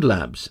and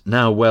LABS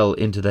now well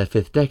into their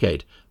 5th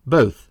decade,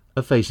 both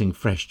are facing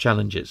fresh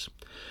challenges.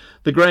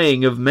 The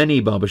greying of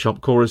many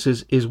barbershop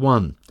choruses is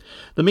one.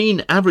 The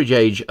mean average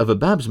age of a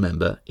Babs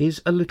member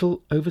is a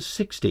little over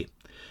 60.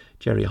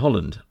 Jerry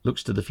Holland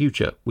looks to the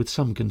future with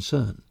some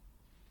concern.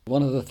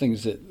 One of the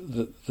things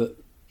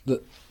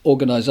that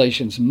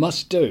organisations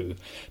must do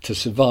to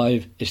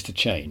survive is to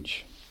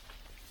change.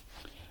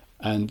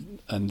 And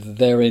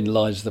therein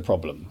lies the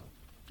problem,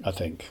 I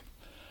think.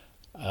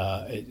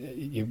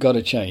 You've got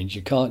to change.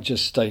 You can't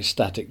just stay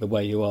static the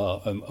way you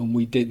are. And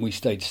we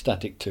stayed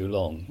static too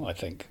long, I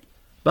think.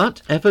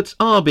 But efforts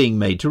are being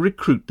made to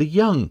recruit the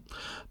young.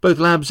 Both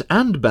LABS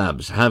and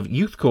Babs have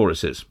youth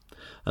choruses.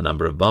 A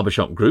number of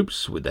barbershop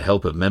groups, with the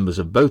help of members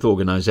of both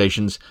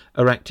organisations,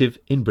 are active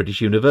in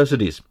British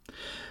universities.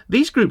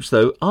 These groups,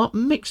 though, are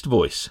mixed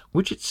voice,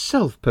 which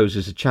itself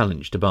poses a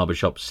challenge to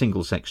barbershop's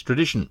single-sex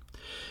tradition.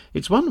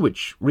 It's one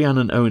which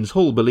Rhiannon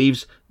Owens-Hall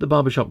believes the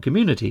barbershop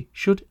community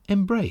should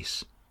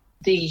embrace.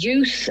 The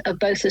youth of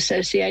both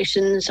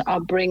associations are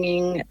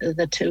bringing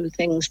the two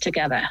things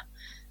together.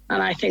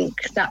 And I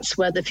think that's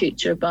where the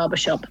future of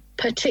barbershop,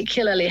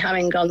 particularly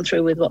having gone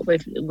through with what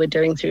we're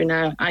doing through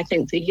now, I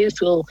think the youth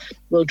will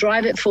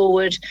drive it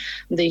forward.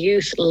 The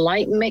youth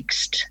like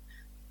mixed.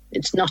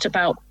 It's not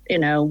about,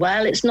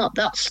 it's not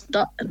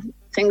that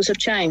things have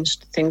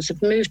changed. Things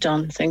have moved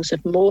on. Things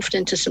have morphed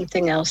into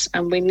something else.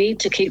 And we need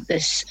to keep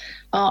this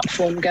art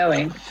form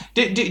going.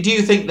 Do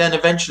you think then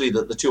eventually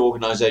that the two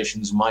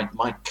organisations might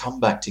come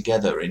back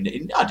together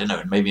in I don't know,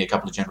 in maybe a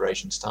couple of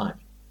generations' time?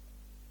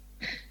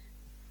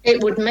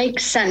 It would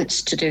make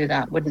sense to do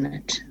that, wouldn't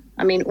it?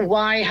 I mean,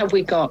 why have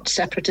we got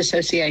separate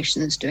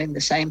associations doing the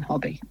same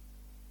hobby?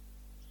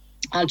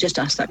 I'll just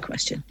ask that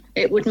question.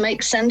 It would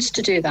make sense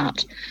to do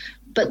that,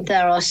 but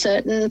there are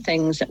certain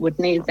things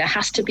that there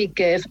has to be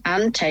give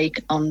and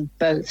take on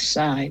both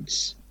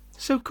sides.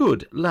 So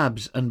could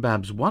LABS and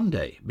Babs one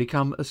day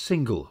become a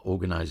single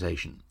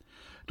organisation?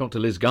 Dr.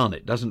 Liz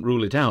Garnett doesn't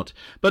rule it out,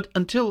 but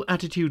until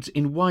attitudes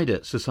in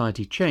wider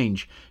society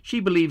change, she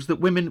believes that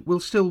women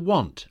will still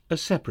want a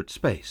separate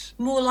space.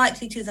 More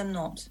likely to than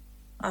not,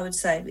 I would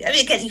say. I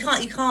mean, again,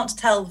 you can't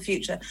tell the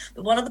future,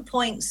 but one of the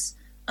points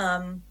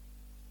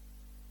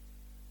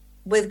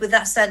with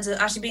that sense of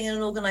actually being in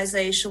an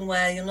organisation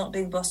where you're not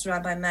being bossed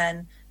around by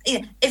men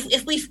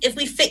if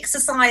we fix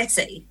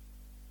society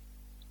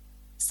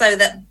so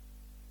that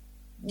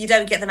you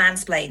don't get the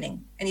mansplaining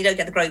and you don't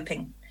get the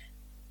groping,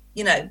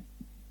 then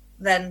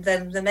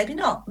maybe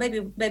not.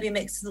 Maybe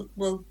mixed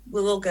will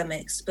all go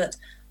mixed, but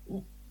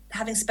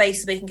having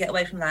space so we can get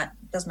away from that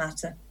does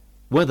matter.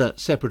 Whether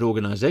separate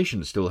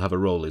organisations still have a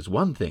role is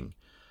one thing.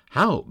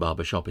 How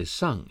barbershop is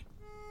sung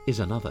is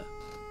another.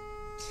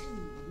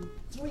 2,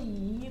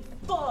 3,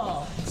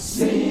 4.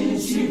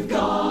 Since you've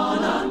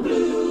gone on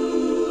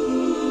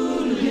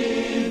blue,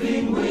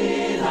 living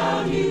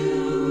without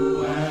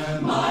you,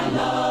 my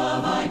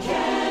love I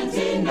can't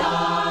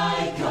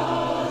deny,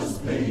 'cause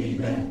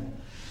baby,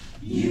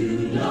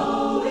 you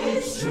know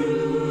it's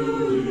true.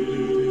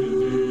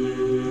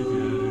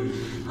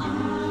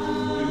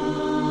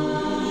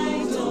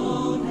 I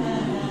don't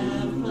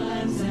have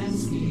plans and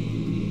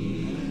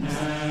schemes,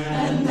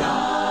 and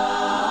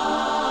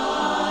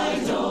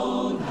I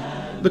don't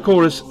have... The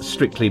chorus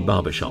Strictly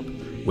Barbershop,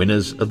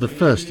 winners of the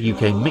first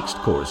UK mixed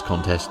chorus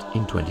contest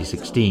in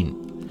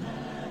 2016.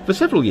 For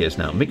several years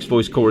now, mixed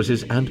voice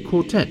choruses and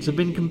quartets have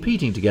been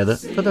competing together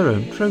for their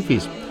own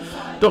trophies.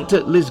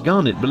 Dr. Liz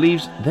Garnett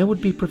believes there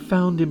would be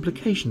profound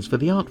implications for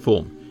the art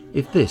form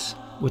if this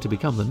were to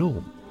become the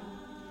norm.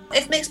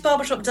 If mixed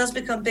barbershop does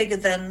become bigger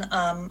than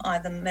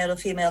either male or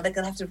female,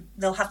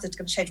 they'll have to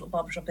change what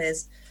barbershop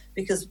is,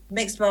 because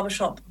mixed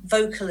barbershop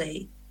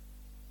vocally,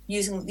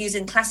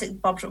 using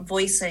classic barbershop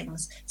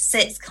voicings,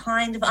 sits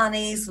kind of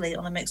uneasily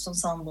on a mixed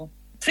ensemble.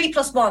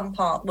 3+1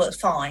 part works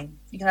fine.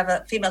 You can have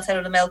a female tenor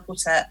and a male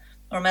quartet,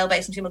 or a male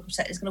bass and female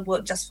quartet. It's going to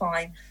work just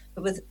fine.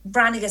 But with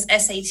branding as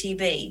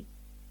SATB,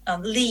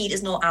 lead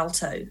is not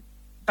alto,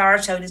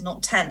 baritone is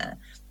not tenor.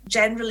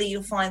 Generally,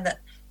 you'll find that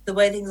the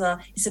way things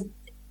are,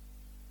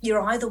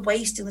 you're either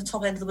wasting the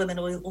top end of the women,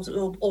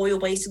 or you're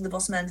wasting the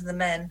bottom end of the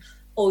men,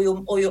 or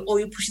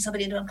you're pushing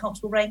somebody into an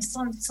uncomfortable range.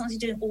 Sometimes you're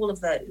doing all of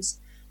those.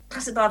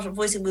 Classic barbershop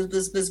voicing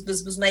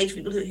was made for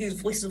people whose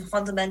voices were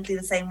fundamentally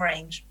the same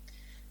range.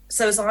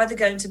 So it's either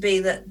going to be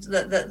that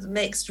the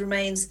mixed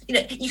remains,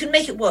 you can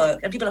make it work,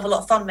 and people have a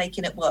lot of fun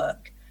making it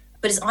work,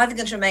 but it's either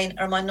going to remain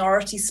a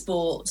minority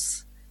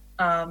sport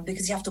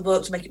because you have to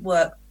work to make it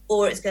work,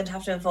 or it's going to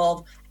have to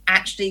involve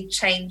actually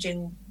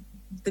changing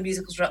the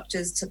musical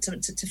structures to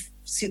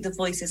suit the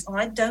voices. And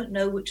I don't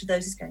know which of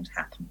those is going to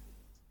happen.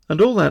 And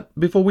all that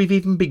before we've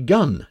even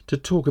begun to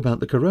talk about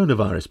the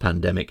coronavirus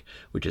pandemic,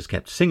 which has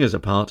kept singers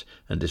apart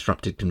and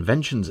disrupted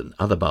conventions and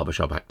other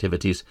barbershop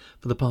activities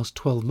for the past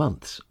 12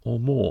 months or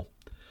more.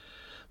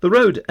 The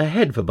road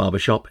ahead for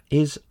barbershop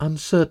is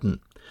uncertain.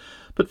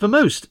 But for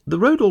most, the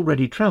road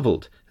already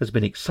travelled has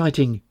been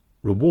exciting,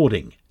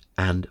 rewarding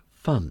and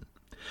fun.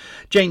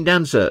 Jane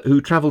Dancer, who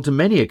travelled to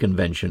many a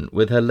convention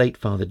with her late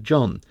father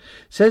John,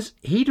 says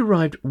he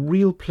derived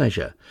real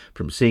pleasure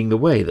from seeing the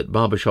way that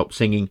barbershop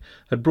singing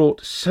had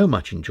brought so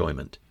much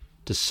enjoyment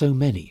to so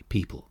many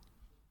people.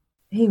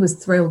 He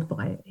was thrilled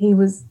by it. He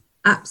was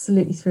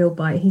absolutely thrilled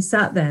by it. He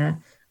sat there.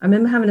 I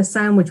remember having a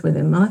sandwich with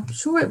him. I'm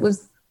sure it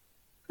was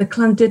the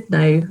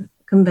Llandudno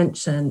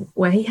convention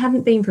where he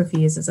hadn't been for a few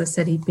years. As I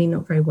said, he'd been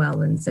not very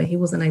well, and so he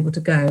wasn't able to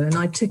go. And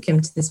I took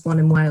him to this one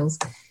in Wales,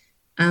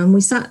 and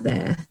we sat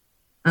there.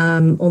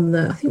 I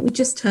think we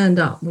just turned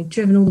up. We'd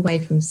driven all the way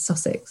from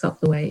Sussex all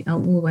the way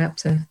up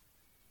to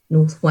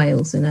North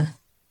Wales in a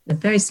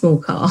very small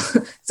car.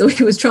 So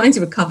he was trying to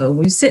recover.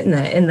 We were sitting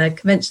there in the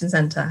convention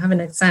centre having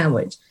a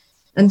sandwich,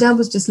 and Dad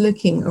was just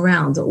looking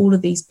around at all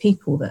of these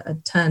people that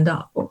had turned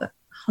up, or the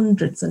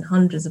hundreds and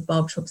hundreds of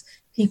barbershops,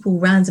 people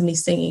randomly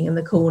singing in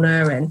the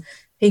corner, and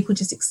people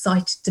just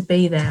excited to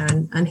be there.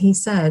 And he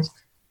said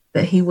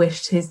that he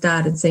wished his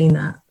dad had seen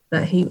that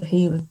he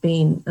would have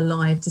been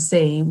alive to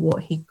see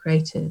what he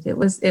created. It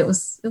was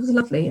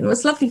lovely, and it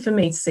was lovely for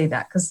me to see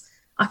that, because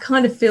I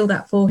kind of feel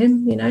that for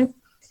him,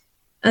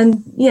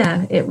 And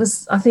yeah, it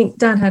was. I think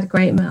Dad had a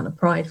great amount of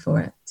pride for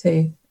it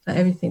too, for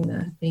everything that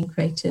had been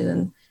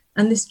created,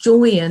 and this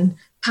joy and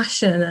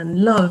passion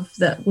and love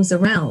that was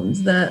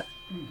around that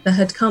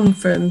had come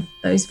from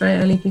those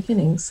very early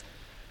beginnings.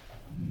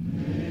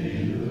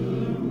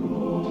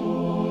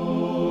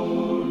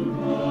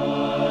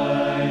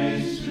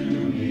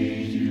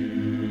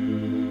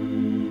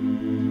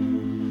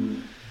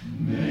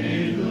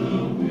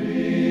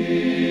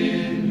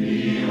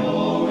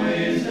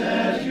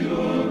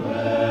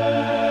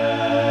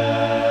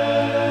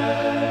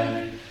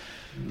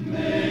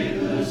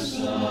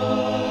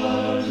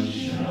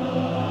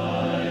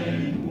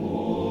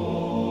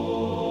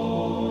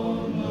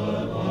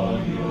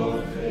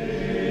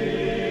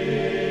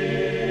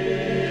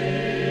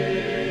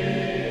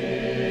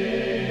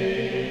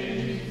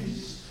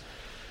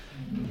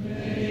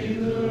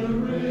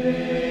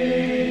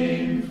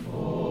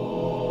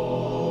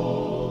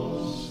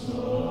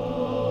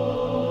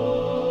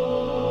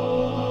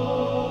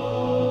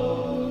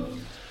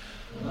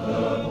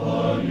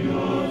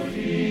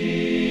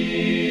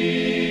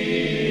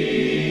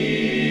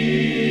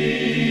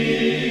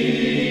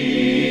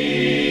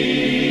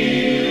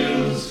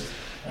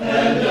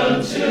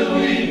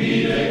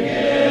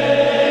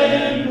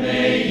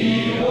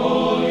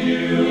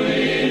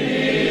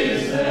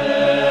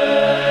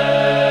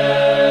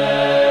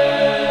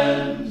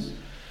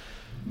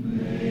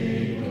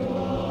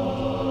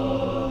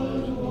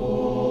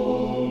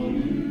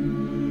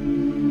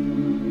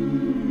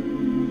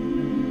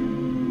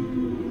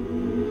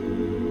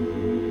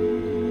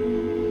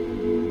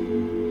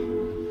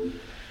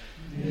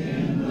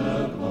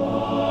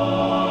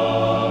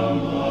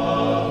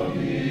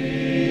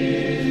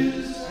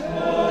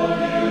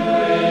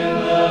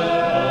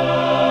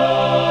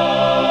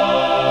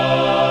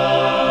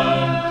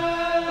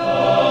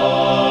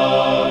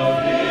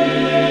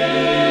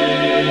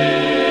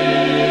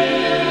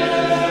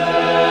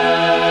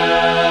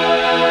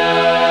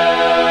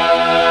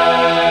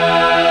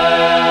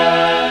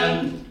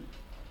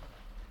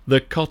 The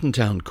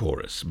Cottontown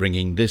Chorus,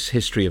 bringing this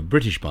history of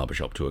British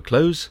barbershop to a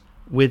close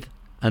with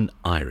an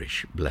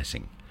Irish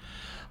blessing.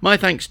 My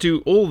thanks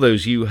to all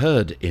those you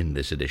heard in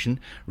this edition: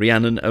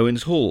 Rhiannon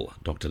Owens-Hall,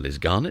 Dr. Liz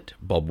Garnett,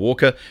 Bob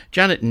Walker,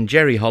 Janet and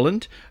Jerry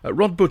Holland,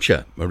 Rod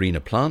Butcher, Marina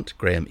Plant,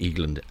 Graham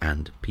Eagland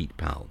and Pete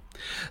Powell.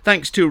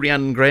 Thanks to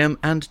Rhiannon Graham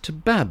and to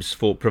Babs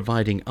for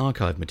providing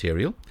archive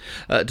material,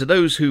 to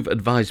those who've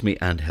advised me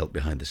and helped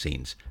behind the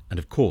scenes, and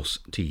of course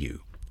to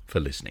you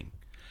for listening.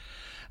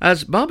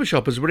 As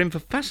barbershoppers, we're in for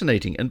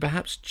fascinating and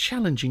perhaps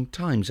challenging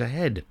times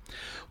ahead.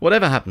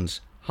 Whatever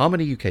happens,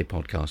 Harmony UK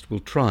podcast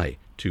will try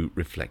to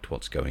reflect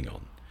what's going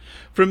on.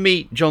 From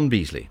me, John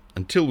Beasley,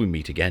 until we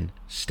meet again,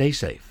 stay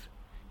safe,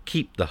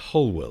 keep the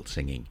whole world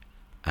singing,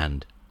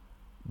 and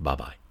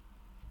bye-bye.